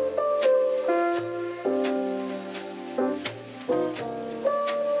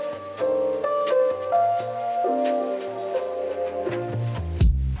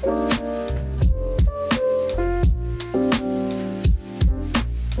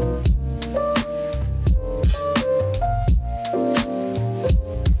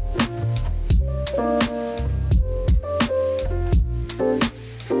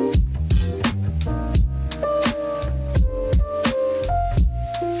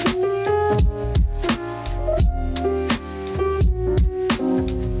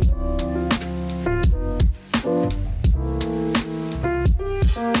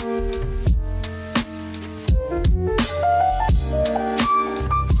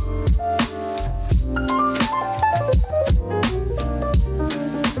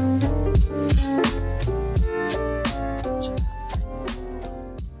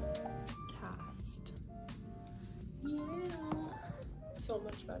 So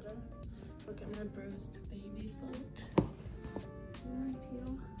much better. Look at my bruised baby foot.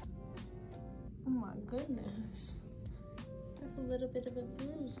 Oh my goodness. That's a little bit of a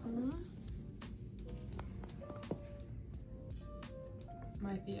bruise, huh?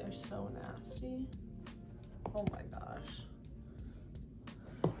 My feet are so nasty. Oh my gosh.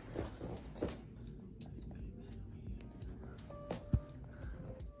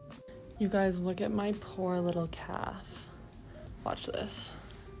 You guys, look at my poor little calf. Watch this.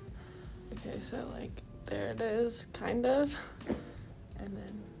 Okay, so like there it is, kind of. And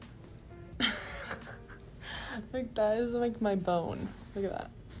then like that is like my bone. Look at that.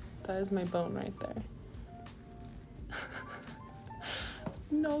 That is my bone right there.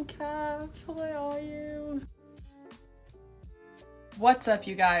 No, calf, where are you? What's up,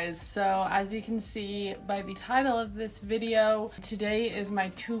 you guys? So as you can see by the title of this video, today is my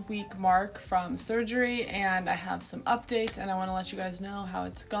 2-week mark from surgery, and I have some updates and I want to let you guys know how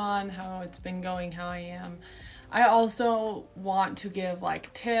it's gone, how it's been going, how I am. I also want to give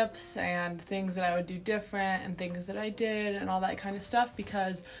like tips and things that I would do different and things that I did and all that kind of stuff,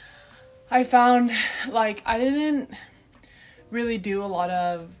 because I found like I didn't really do a lot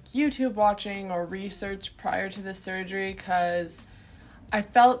of YouTube watching or research prior to the surgery, because I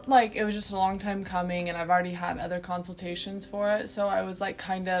felt like it was just a long time coming and I've already had other consultations for it. So I was like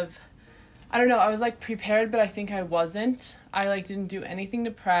kind of, I don't know, I was like prepared, but I think I wasn't. I like didn't do anything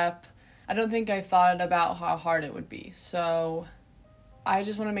to prep. I don't think I thought about how hard it would be. So I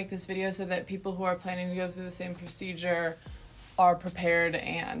just want to make this video so that people who are planning to go through the same procedure are prepared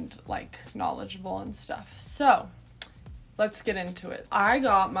and like knowledgeable and stuff. So let's get into it. I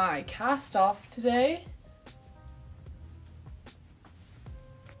got my cast off today.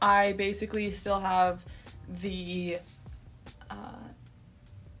 I basically still have the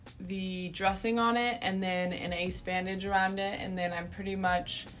dressing on it and then an ace bandage around it, and then I'm pretty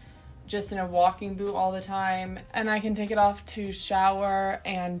much just in a walking boot all the time, and I can take it off to shower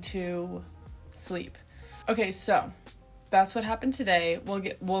and to sleep. Okay, so that's what happened today.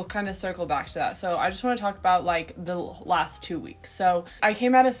 We'll kind of circle back to that. So I just want to talk about like the last 2 weeks. So I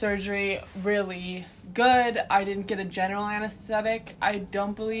came out of surgery really good. I didn't get a general anesthetic. I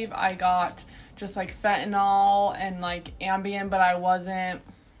don't believe I got just like fentanyl and like Ambien, but I wasn't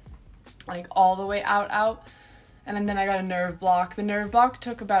like all the way out. And then I got a nerve block. The nerve block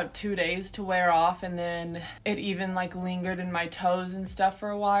took about 2 days to wear off, and then it even like lingered in my toes and stuff for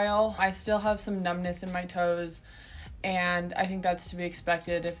a while. I still have some numbness in my toes, and I think that's to be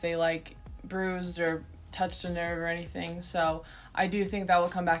expected if they like bruised or touched a nerve or anything. So I do think that will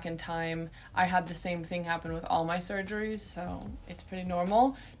come back in time. I had the same thing happen with all my surgeries, so it's pretty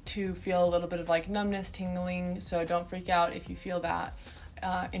normal to feel a little bit of like numbness, tingling, so don't freak out if you feel that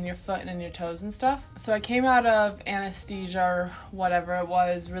in your foot and in your toes and stuff. So I came out of anesthesia or whatever it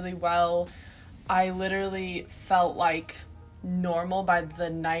was really well. I literally felt like normal by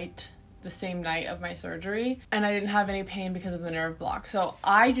the same night of my surgery, and I didn't have any pain because of the nerve block. So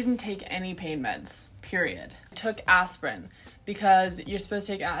I didn't take any pain meds, period. I took aspirin because you're supposed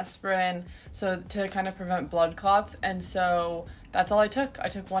to take aspirin so to kind of prevent blood clots, and so that's all I took. I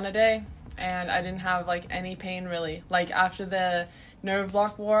took one a day, and I didn't have like any pain really. Like after the nerve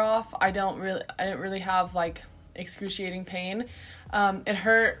block wore off, I didn't really have like excruciating pain. It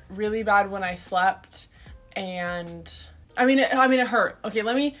hurt really bad when I slept, and it hurt. Okay,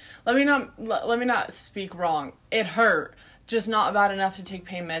 let me not speak wrong. It hurt, just not bad enough to take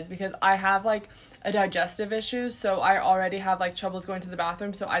pain meds, because I have like a digestive issue, so I already have like troubles going to the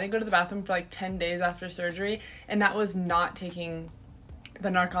bathroom. So I didn't go to the bathroom for like 10 days after surgery, and that was not taking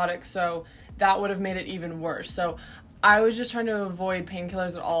the narcotics, so that would have made it even worse. So I was just trying to avoid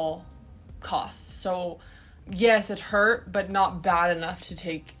painkillers at all costs. So yes, it hurt, but not bad enough to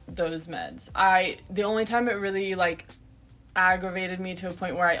take those meds. The only time it really like aggravated me to a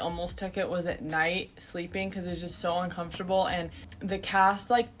point where I almost took it was at night sleeping, because it's just so uncomfortable, and the cast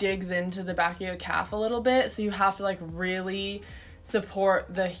like digs into the back of your calf a little bit, so you have to like really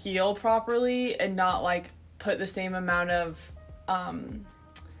support the heel properly and not like put the same amount of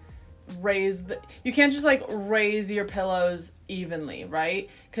you can't just like raise your pillows evenly, right?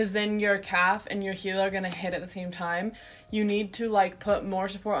 Because then your calf and your heel are going to hit at the same time. You need to like put more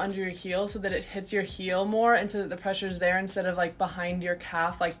support under your heel so that it hits your heel more, and so that the pressure's there instead of like behind your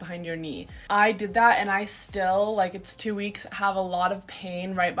calf, like behind your knee. I did that, and I still, like, it's 2 weeks, have a lot of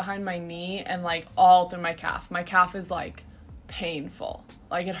pain right behind my knee and like all through my calf. My calf is like painful,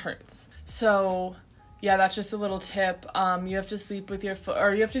 like it hurts. So yeah, that's just a little tip. You have to sleep with your foot,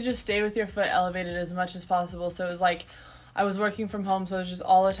 or you have to just stay with your foot elevated as much as possible. So it was like, I was working from home, so it was just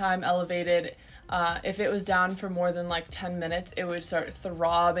all the time elevated. If it was down for more than like 10 minutes, it would start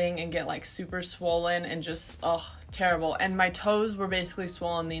throbbing and get like super swollen and just, terrible. And my toes were basically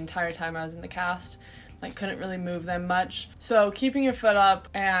swollen the entire time I was in the cast. Like, couldn't really move them much. So keeping your foot up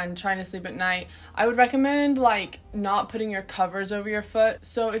and trying to sleep at night, I would recommend like not putting your covers over your foot.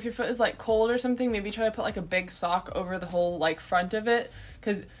 So if your foot is like cold or something, maybe try to put like a big sock over the whole like front of it,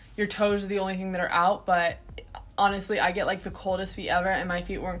 because your toes are the only thing that are out. But honestly, I get like the coldest feet ever, and my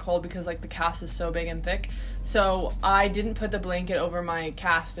feet weren't cold because like the cast is so big and thick. So I didn't put the blanket over my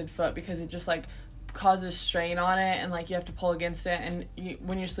casted foot because it just like causes strain on it, and like you have to pull against it, and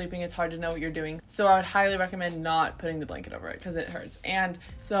when you're sleeping it's hard to know what you're doing. So I would highly recommend not putting the blanket over it because it hurts. And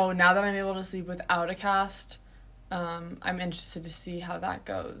so now that I'm able to sleep without a cast, I'm interested to see how that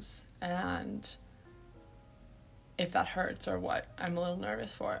goes and if that hurts or what. I'm a little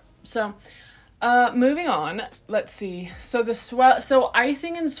nervous for it. So moving on, let's see. So so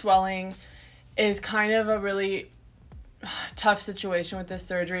icing and swelling is kind of a really tough situation with this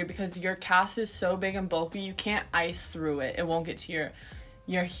surgery, because your cast is so big and bulky, you can't ice through it. It won't get to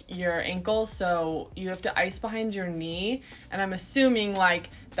your ankle, so you have to ice behind your knee, and I'm assuming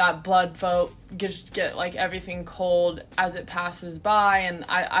like that blood flow get like everything cold as it passes by, and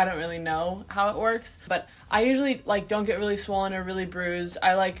I don't really know how it works, but I usually like don't get really swollen or really bruised.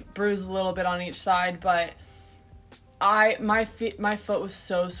 I like bruise a little bit on each side, but my foot was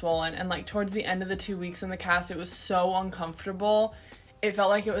so swollen, and like towards the end of the 2 weeks in the cast, it was so uncomfortable. It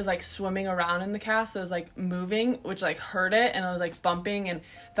felt like it was like swimming around in the cast, so it was like moving, which like hurt it, and I was like bumping, and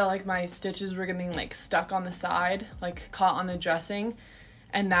felt like my stitches were getting like stuck on the side, like caught on the dressing,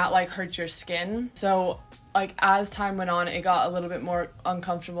 and that like hurts your skin. So like as time went on, it got a little bit more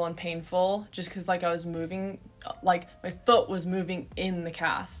uncomfortable and painful, just because like I was moving, like my foot was moving in the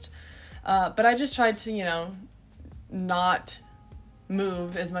cast. But I just tried to, not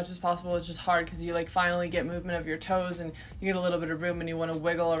move as much as possible. It's just hard because you like finally get movement of your toes and you get a little bit of room and you want to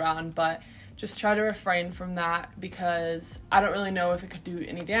wiggle around, but just try to refrain from that, because I don't really know if it could do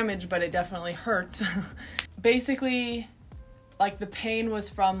any damage, but it definitely hurts. Basically, like the pain was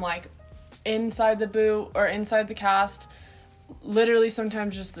from like inside the boot or inside the cast, literally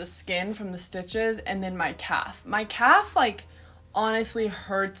sometimes just the skin from the stitches, and then my calf. My calf like honestly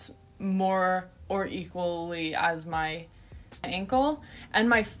hurts more or equally as my ankle, and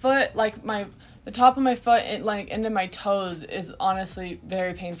my foot, like the top of my foot and like into my toes is honestly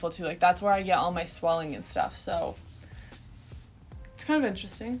very painful too. Like that's where I get all my swelling and stuff. So it's kind of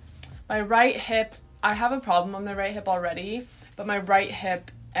interesting. My right hip, I have a problem on my right hip already, but my right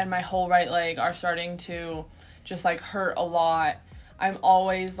hip and my whole right leg are starting to just like hurt a lot. I'm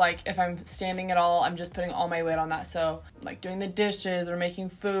always like, if I'm standing at all, I'm just putting all my weight on that. So like doing the dishes or making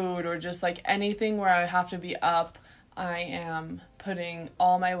food or just like anything where I have to be up, I am putting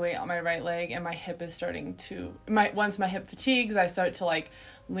all my weight on my right leg, and my hip is starting to, once my hip fatigues, I start to like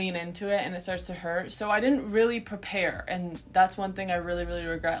lean into it and it starts to hurt. So I didn't really prepare, and that's one thing I really, really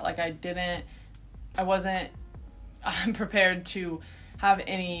regret. Like I wasn't prepared to have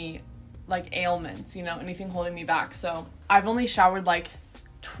any like ailments, anything holding me back. So I've only showered like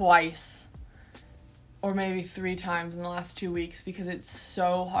twice or maybe 3 times in the last 2 weeks, because it's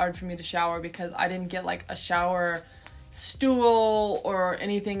so hard for me to shower because I didn't get like a shower stool or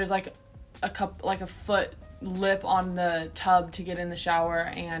anything. There's like a foot lip on the tub to get in the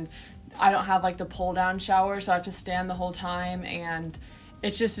shower, and I don't have like the pull down shower, so I have to stand the whole time, and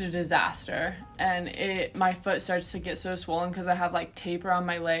it's just a disaster. And my foot starts to get so swollen because I have like tape around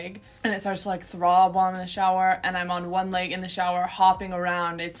my leg, and it starts to like throb while I'm in the shower, and I'm on one leg in the shower hopping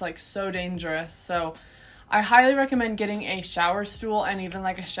around. It's like so dangerous. So I highly recommend getting a shower stool and even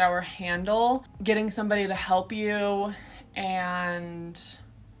like a shower handle, getting somebody to help you, and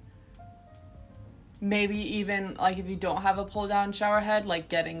maybe even like if you don't have a pull down shower head, like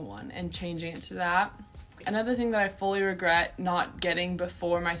getting one and changing it to that. Another thing that I fully regret not getting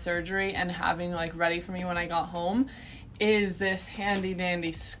before my surgery and having like ready for me when I got home is this handy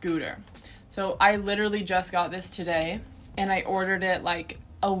dandy scooter. So I literally just got this today, and I ordered it like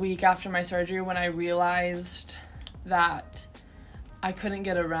a week after my surgery when I realized that I couldn't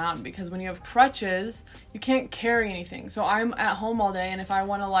get around, because when you have crutches, you can't carry anything. So I'm at home all day, and if I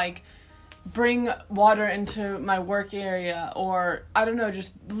want to like bring water into my work area, or I don't know,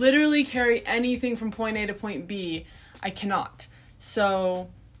 just literally carry anything from point A to point B, I cannot. So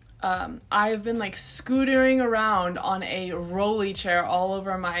I've been like scootering around on a rolly chair all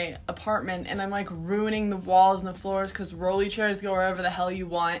over my apartment, and I'm like ruining the walls and the floors because rolly chairs go wherever the hell you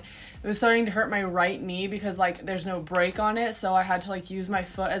want. It was starting to hurt my right knee because like there's no brake on it, so I had to like use my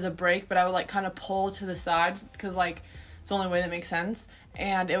foot as a brake, but I would like kind of pull to the side because like it's the only way that makes sense,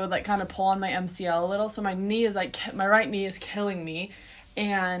 and it would like kind of pull on my MCL a little. So my knee is like, my right knee is killing me,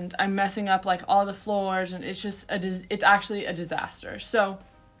 and I'm messing up like all the floors, and it's just it's actually a disaster. So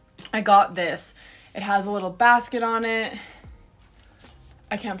I got this. It has a little basket on it.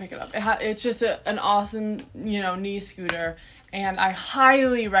 I can't pick it up. It's just an awesome, knee scooter, and I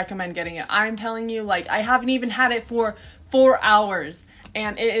highly recommend getting it. I'm telling you, like, I haven't even had it for 4 hours,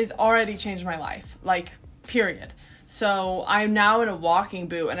 and it has already changed my life, like, period. So I'm now in a walking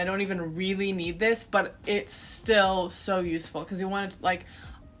boot, and I don't even really need this, but it's still so useful because you want to, like,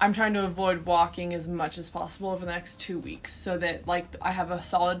 I'm trying to avoid walking as much as possible over the next 2 weeks so that like I have a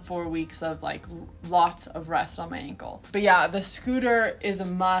solid 4 weeks of like lots of rest on my ankle. But yeah, the scooter is a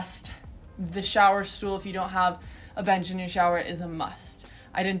must. The shower stool, if you don't have a bench in your shower, is a must.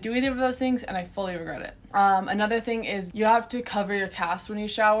 I didn't do either of those things, and I fully regret it. Another thing is you have to cover your cast when you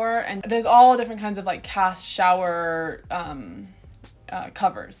shower, and there's all different kinds of like cast shower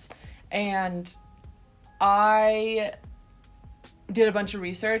covers. And I did a bunch of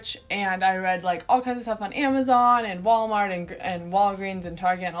research, and I read like all kinds of stuff on Amazon and Walmart and Walgreens and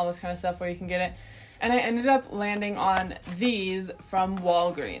Target and all this kind of stuff where you can get it. And I ended up landing on these from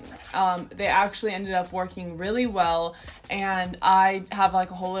Walgreens. They actually ended up working really well, and I have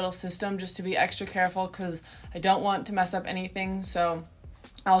like a whole little system just to be extra careful because I don't want to mess up anything. So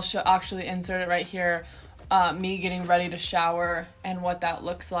I'll actually insert it right here, me getting ready to shower and what that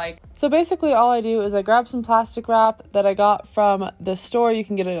looks like. So basically all I do is I grab some plastic wrap that I got from the store. You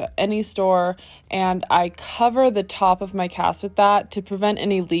can get it at any store, and I cover the top of my cast with that to prevent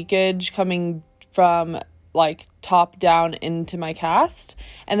any leakage coming from like top down into my cast.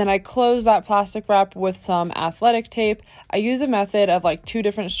 And then I close that plastic wrap with some athletic tape. I use a method of like 2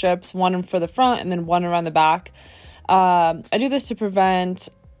 different strips, one for the front and then one around the back. I do this to prevent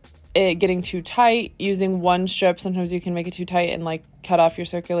it getting too tight. Using one strip, sometimes you can make it too tight and like cut off your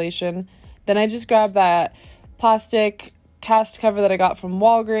circulation. Then I just grab that plastic cast cover that I got from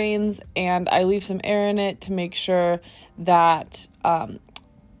Walgreens, and I leave some air in it to make sure that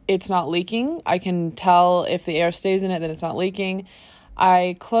it's not leaking. I can tell if the air stays in it, then it's not leaking.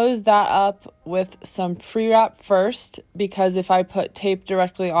 I close that up with some pre-wrap first, because if I put tape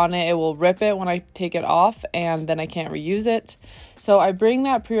directly on it, it will rip it when I take it off, and then I can't reuse it. So I bring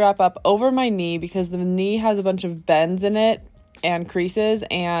that pre-wrap up over my knee because the knee has a bunch of bends in it and creases,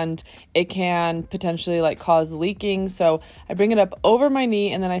 and it can potentially like cause leaking. So I bring it up over my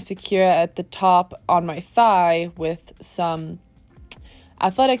knee, and then I secure it at the top on my thigh with some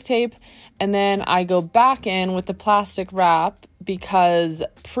athletic tape, and then I go back in with the plastic wrap because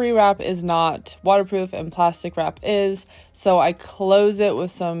pre-wrap is not waterproof and plastic wrap is. So I close it with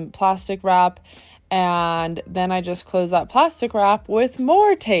some plastic wrap, and then I just close that plastic wrap with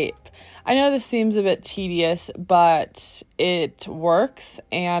more tape. I know this seems a bit tedious, but it works,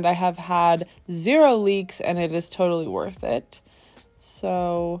 and I have had 0 leaks, and it is totally worth it.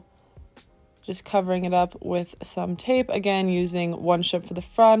 So just covering it up with some tape, again using 1 strip for the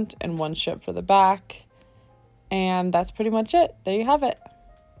front and 1 strip for the back, and that's pretty much it. There you have it.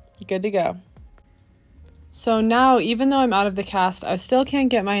 Good to go. So now, even though I'm out of the cast, I still can't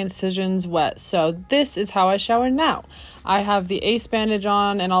get my incisions wet. So this is how I shower now. I have the ace bandage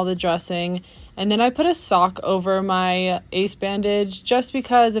on and all the dressing, and then I put a sock over my ace bandage just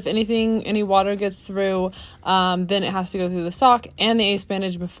because if any water gets through, then it has to go through the sock and the ace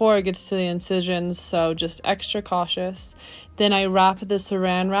bandage before it gets to the incisions. So just extra cautious. Then I wrap the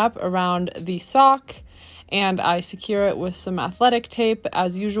saran wrap around the sock and I secure it with some athletic tape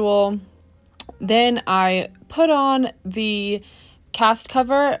as usual. Then I put on the cast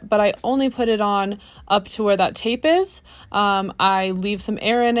cover, but I only put it on up to where that tape is. I leave some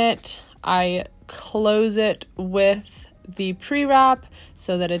air in it. I close it with the pre-wrap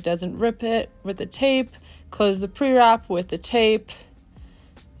so that it doesn't rip it with the tape. Close the pre-wrap with the tape.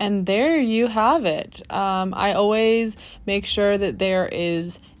 And there you have it. I always make sure that there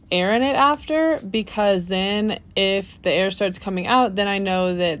is air in it after, because then if the air starts coming out, then I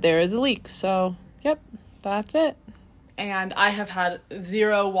know that there is a leak. So, yep, that's it. And I have had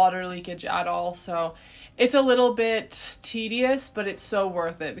zero water leakage at all, so it's a little bit tedious, but it's so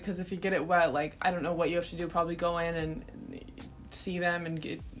worth it, because if you get it wet, like, I don't know what you have to do, probably go in and see them and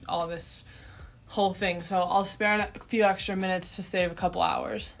get all this whole thing. So I'll spare a few extra minutes to save a couple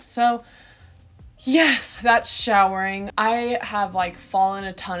hours. So yes, that's showering. I have like fallen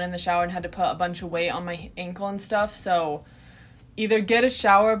a ton in the shower and had to put a bunch of weight on my ankle and stuff. So either get a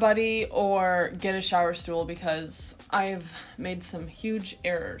shower buddy or get a shower stool, because I've made some huge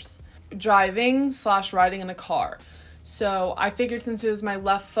errors. Driving/riding in a car. So I figured since it was my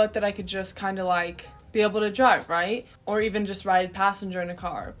left foot that I could just kind of like be able to drive, right? Or even just ride passenger in a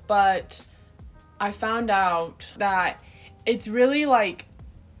car. But I found out that it's really like,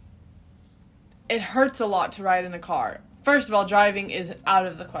 it hurts a lot to ride in a car. First of all, driving is out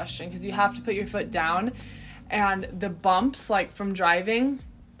of the question because you have to put your foot down, and the bumps, like from driving,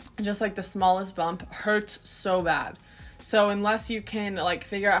 just like the smallest bump, hurts so bad. So unless you can like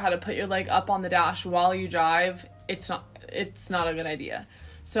figure out how to put your leg up on the dash while you drive, it's not a good idea.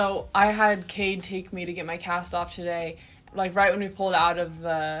 So I had Cade take me to get my cast off today. Like right when we pulled out of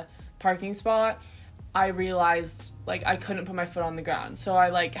the parking spot, I realized like I couldn't put my foot on the ground. So I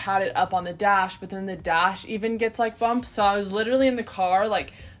like had it up on the dash, but then the dash even gets like bumps. So I was literally in the car,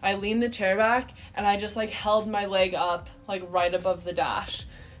 like I leaned the chair back and I just like held my leg up like right above the dash,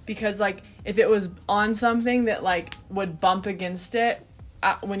 because like if it was on something that like would bump against it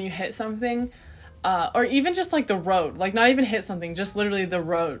when you hit something, or even just like the road, like not even hit something, just literally the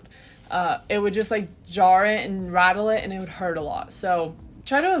road, it would just like jar it and rattle it and it would hurt a lot. So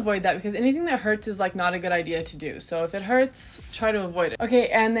try to avoid that, because anything that hurts is like not a good idea to do. So if it hurts, try to avoid it. Okay,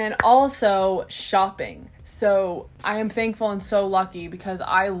 and then also shopping. So I am thankful and so lucky because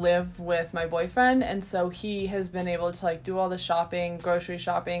I live with my boyfriend, and so he has been able to like do all the shopping, grocery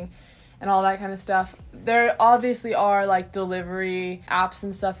shopping, and all that kind of stuff. There obviously are like delivery apps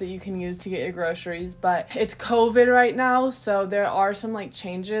and stuff that you can use to get your groceries, but it's COVID right now, so there are some like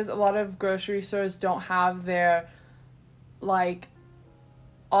changes. A lot of grocery stores don't have their like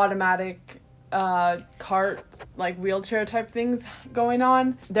automatic cart, like wheelchair type things going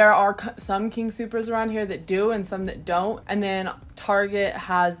on. There are some King Supers around here that do and some that don't, and then Target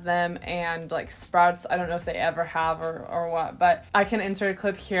has them, and like Sprouts, I don't know if they ever have or what, but I can insert a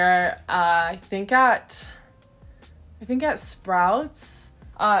clip here. I think at Sprouts.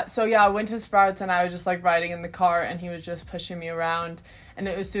 So yeah, I went to Sprouts and I was just like riding in the car and he was just pushing me around, and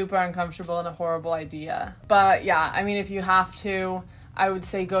it was super uncomfortable and a horrible idea. But yeah, I mean, if you have to, I would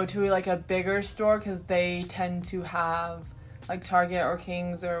say go to like a bigger store, because they tend to have like Target or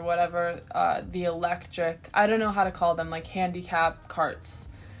King's or whatever, the electric, I don't know how to call them, like handicap carts,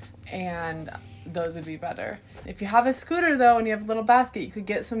 and those would be better. If you have a scooter though and you have a little basket, you could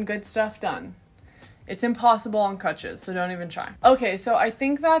get some good stuff done. It's impossible on crutches, so don't even try. Okay, so I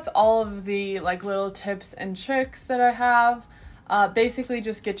think that's all of the like little tips and tricks that I have. Basically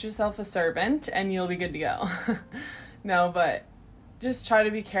just get yourself a servant and you'll be good to go. No, but just try to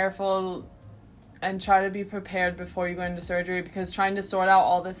be careful and try to be prepared before you go into surgery, because trying to sort out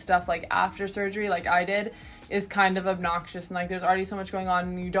all this stuff like after surgery, like I did, is kind of obnoxious, and like there's already so much going on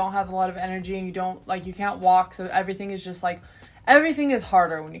and you don't have a lot of energy and you can't walk, so everything is just like, everything is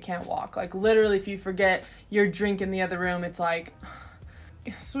harder when you can't walk. Like literally if you forget your drink in the other room, it's like,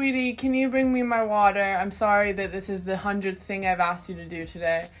 sweetie, can you bring me my water? I'm sorry that this is the 100th thing I've asked you to do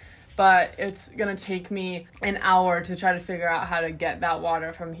today, but it's gonna take me an hour to try to figure out how to get that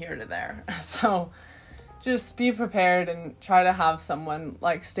water from here to there. So just be prepared and try to have someone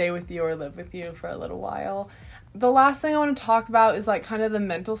like stay with you or live with you for a little while. The last thing I want to talk about is like kind of the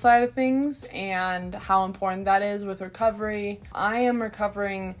mental side of things and how important that is with recovery. I am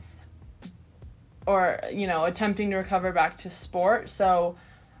recovering or, you know, attempting to recover back to sport. So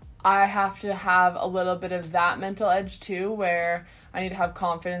I have to have a little bit of that mental edge too, where I need to have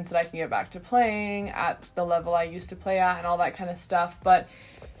confidence that I can get back to playing at the level I used to play at and all that kind of stuff. But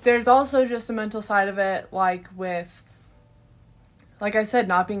there's also just a mental side of it, like I said,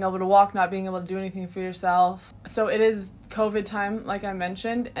 not being able to walk, not being able to do anything for yourself. So it is COVID time, like I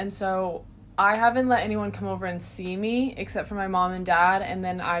mentioned, and so I haven't let anyone come over and see me except for my mom and dad, and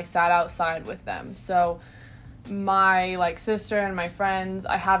then I sat outside with them. So my like sister and my friends,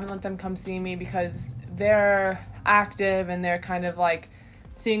 I haven't let them come see me because they're active and they're kind of like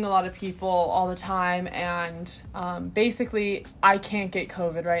seeing a lot of people all the time, and basically I can't get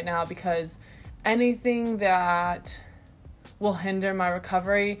COVID right now because anything that will hinder my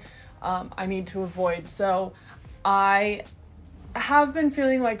recovery, I need to avoid. So I have been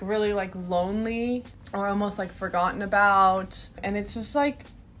feeling like really like lonely or almost like forgotten about, and it's just like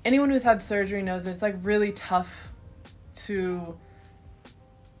anyone who's had surgery knows it's like really tough to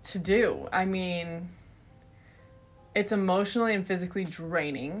do. I mean, it's emotionally and physically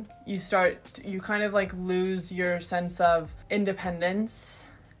draining. You kind of like lose your sense of independence,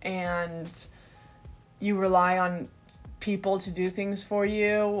 and you rely on people to do things for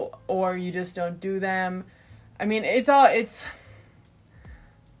you, or you just don't do them. I mean, it's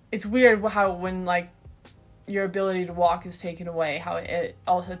weird how when like your ability to walk is taken away, how it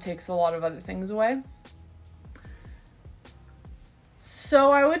also takes a lot of other things away.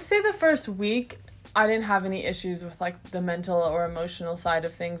 So I would say the first week I didn't have any issues with like the mental or emotional side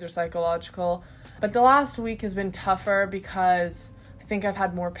of things or psychological, but the last week has been tougher because I think I've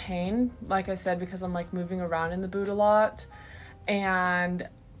had more pain, like I said, because I'm like moving around in the boot a lot, and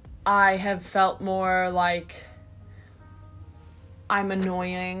I have felt more like I'm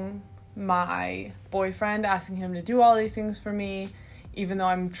annoying my boyfriend, asking him to do all these things for me, even though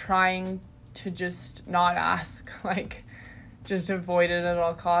I'm trying to just not ask, like just avoid it at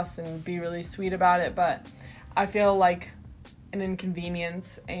all costs and be really sweet about it. But I feel like an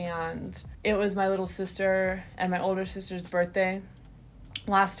inconvenience, and it was my little sister and my older sister's birthday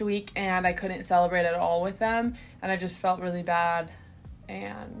last week, and I couldn't celebrate at all with them, and I just felt really bad,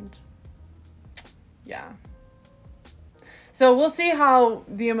 and yeah. So we'll see how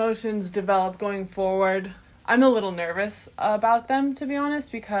the emotions develop going forward. I'm a little nervous about them, to be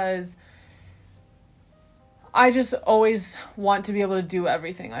honest, because I just always want to be able to do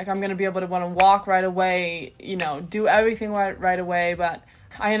everything. Like, I'm going to be able to want to walk right away, you know, do everything right away, but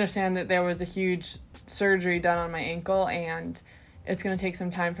I understand that there was a huge surgery done on my ankle, and it's going to take some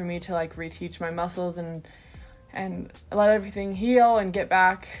time for me to like reteach my muscles and let everything heal and get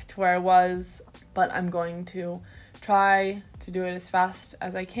back to where I was. But I'm going to try to do it as fast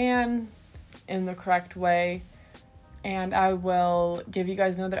as I can in the correct way. And I will give you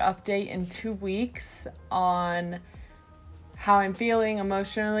guys another update in 2 weeks on how I'm feeling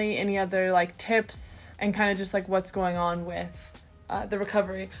emotionally, any other like tips, and kind of just like what's going on with the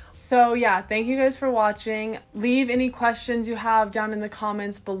recovery. So yeah, thank you guys for watching. Leave any questions you have down in the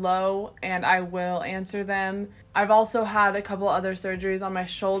comments below and I will answer them. I've also had a couple other surgeries on my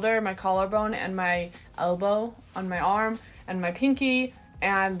shoulder, my collarbone, and my elbow, on my arm, and my pinky,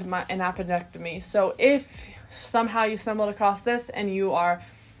 and an appendectomy. So if somehow you stumbled across this and you are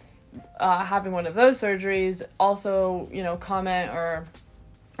having one of those surgeries, also, you know, comment or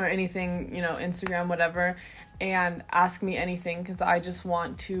anything, you know, Instagram, whatever, and ask me anything, because I just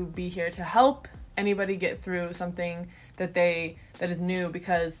want to be here to help anybody get through something that is new,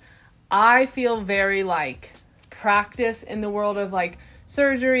 because I feel very like practice in the world of like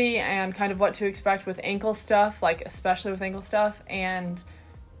surgery and kind of what to expect with ankle stuff, like especially with ankle stuff, and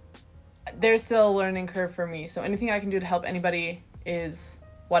there's still a learning curve for me, so anything I can do to help anybody is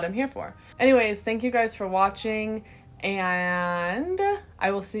what I'm here for. Anyways, thank you guys for watching, and I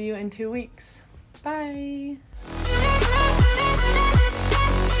will see you in 2 weeks. Bye!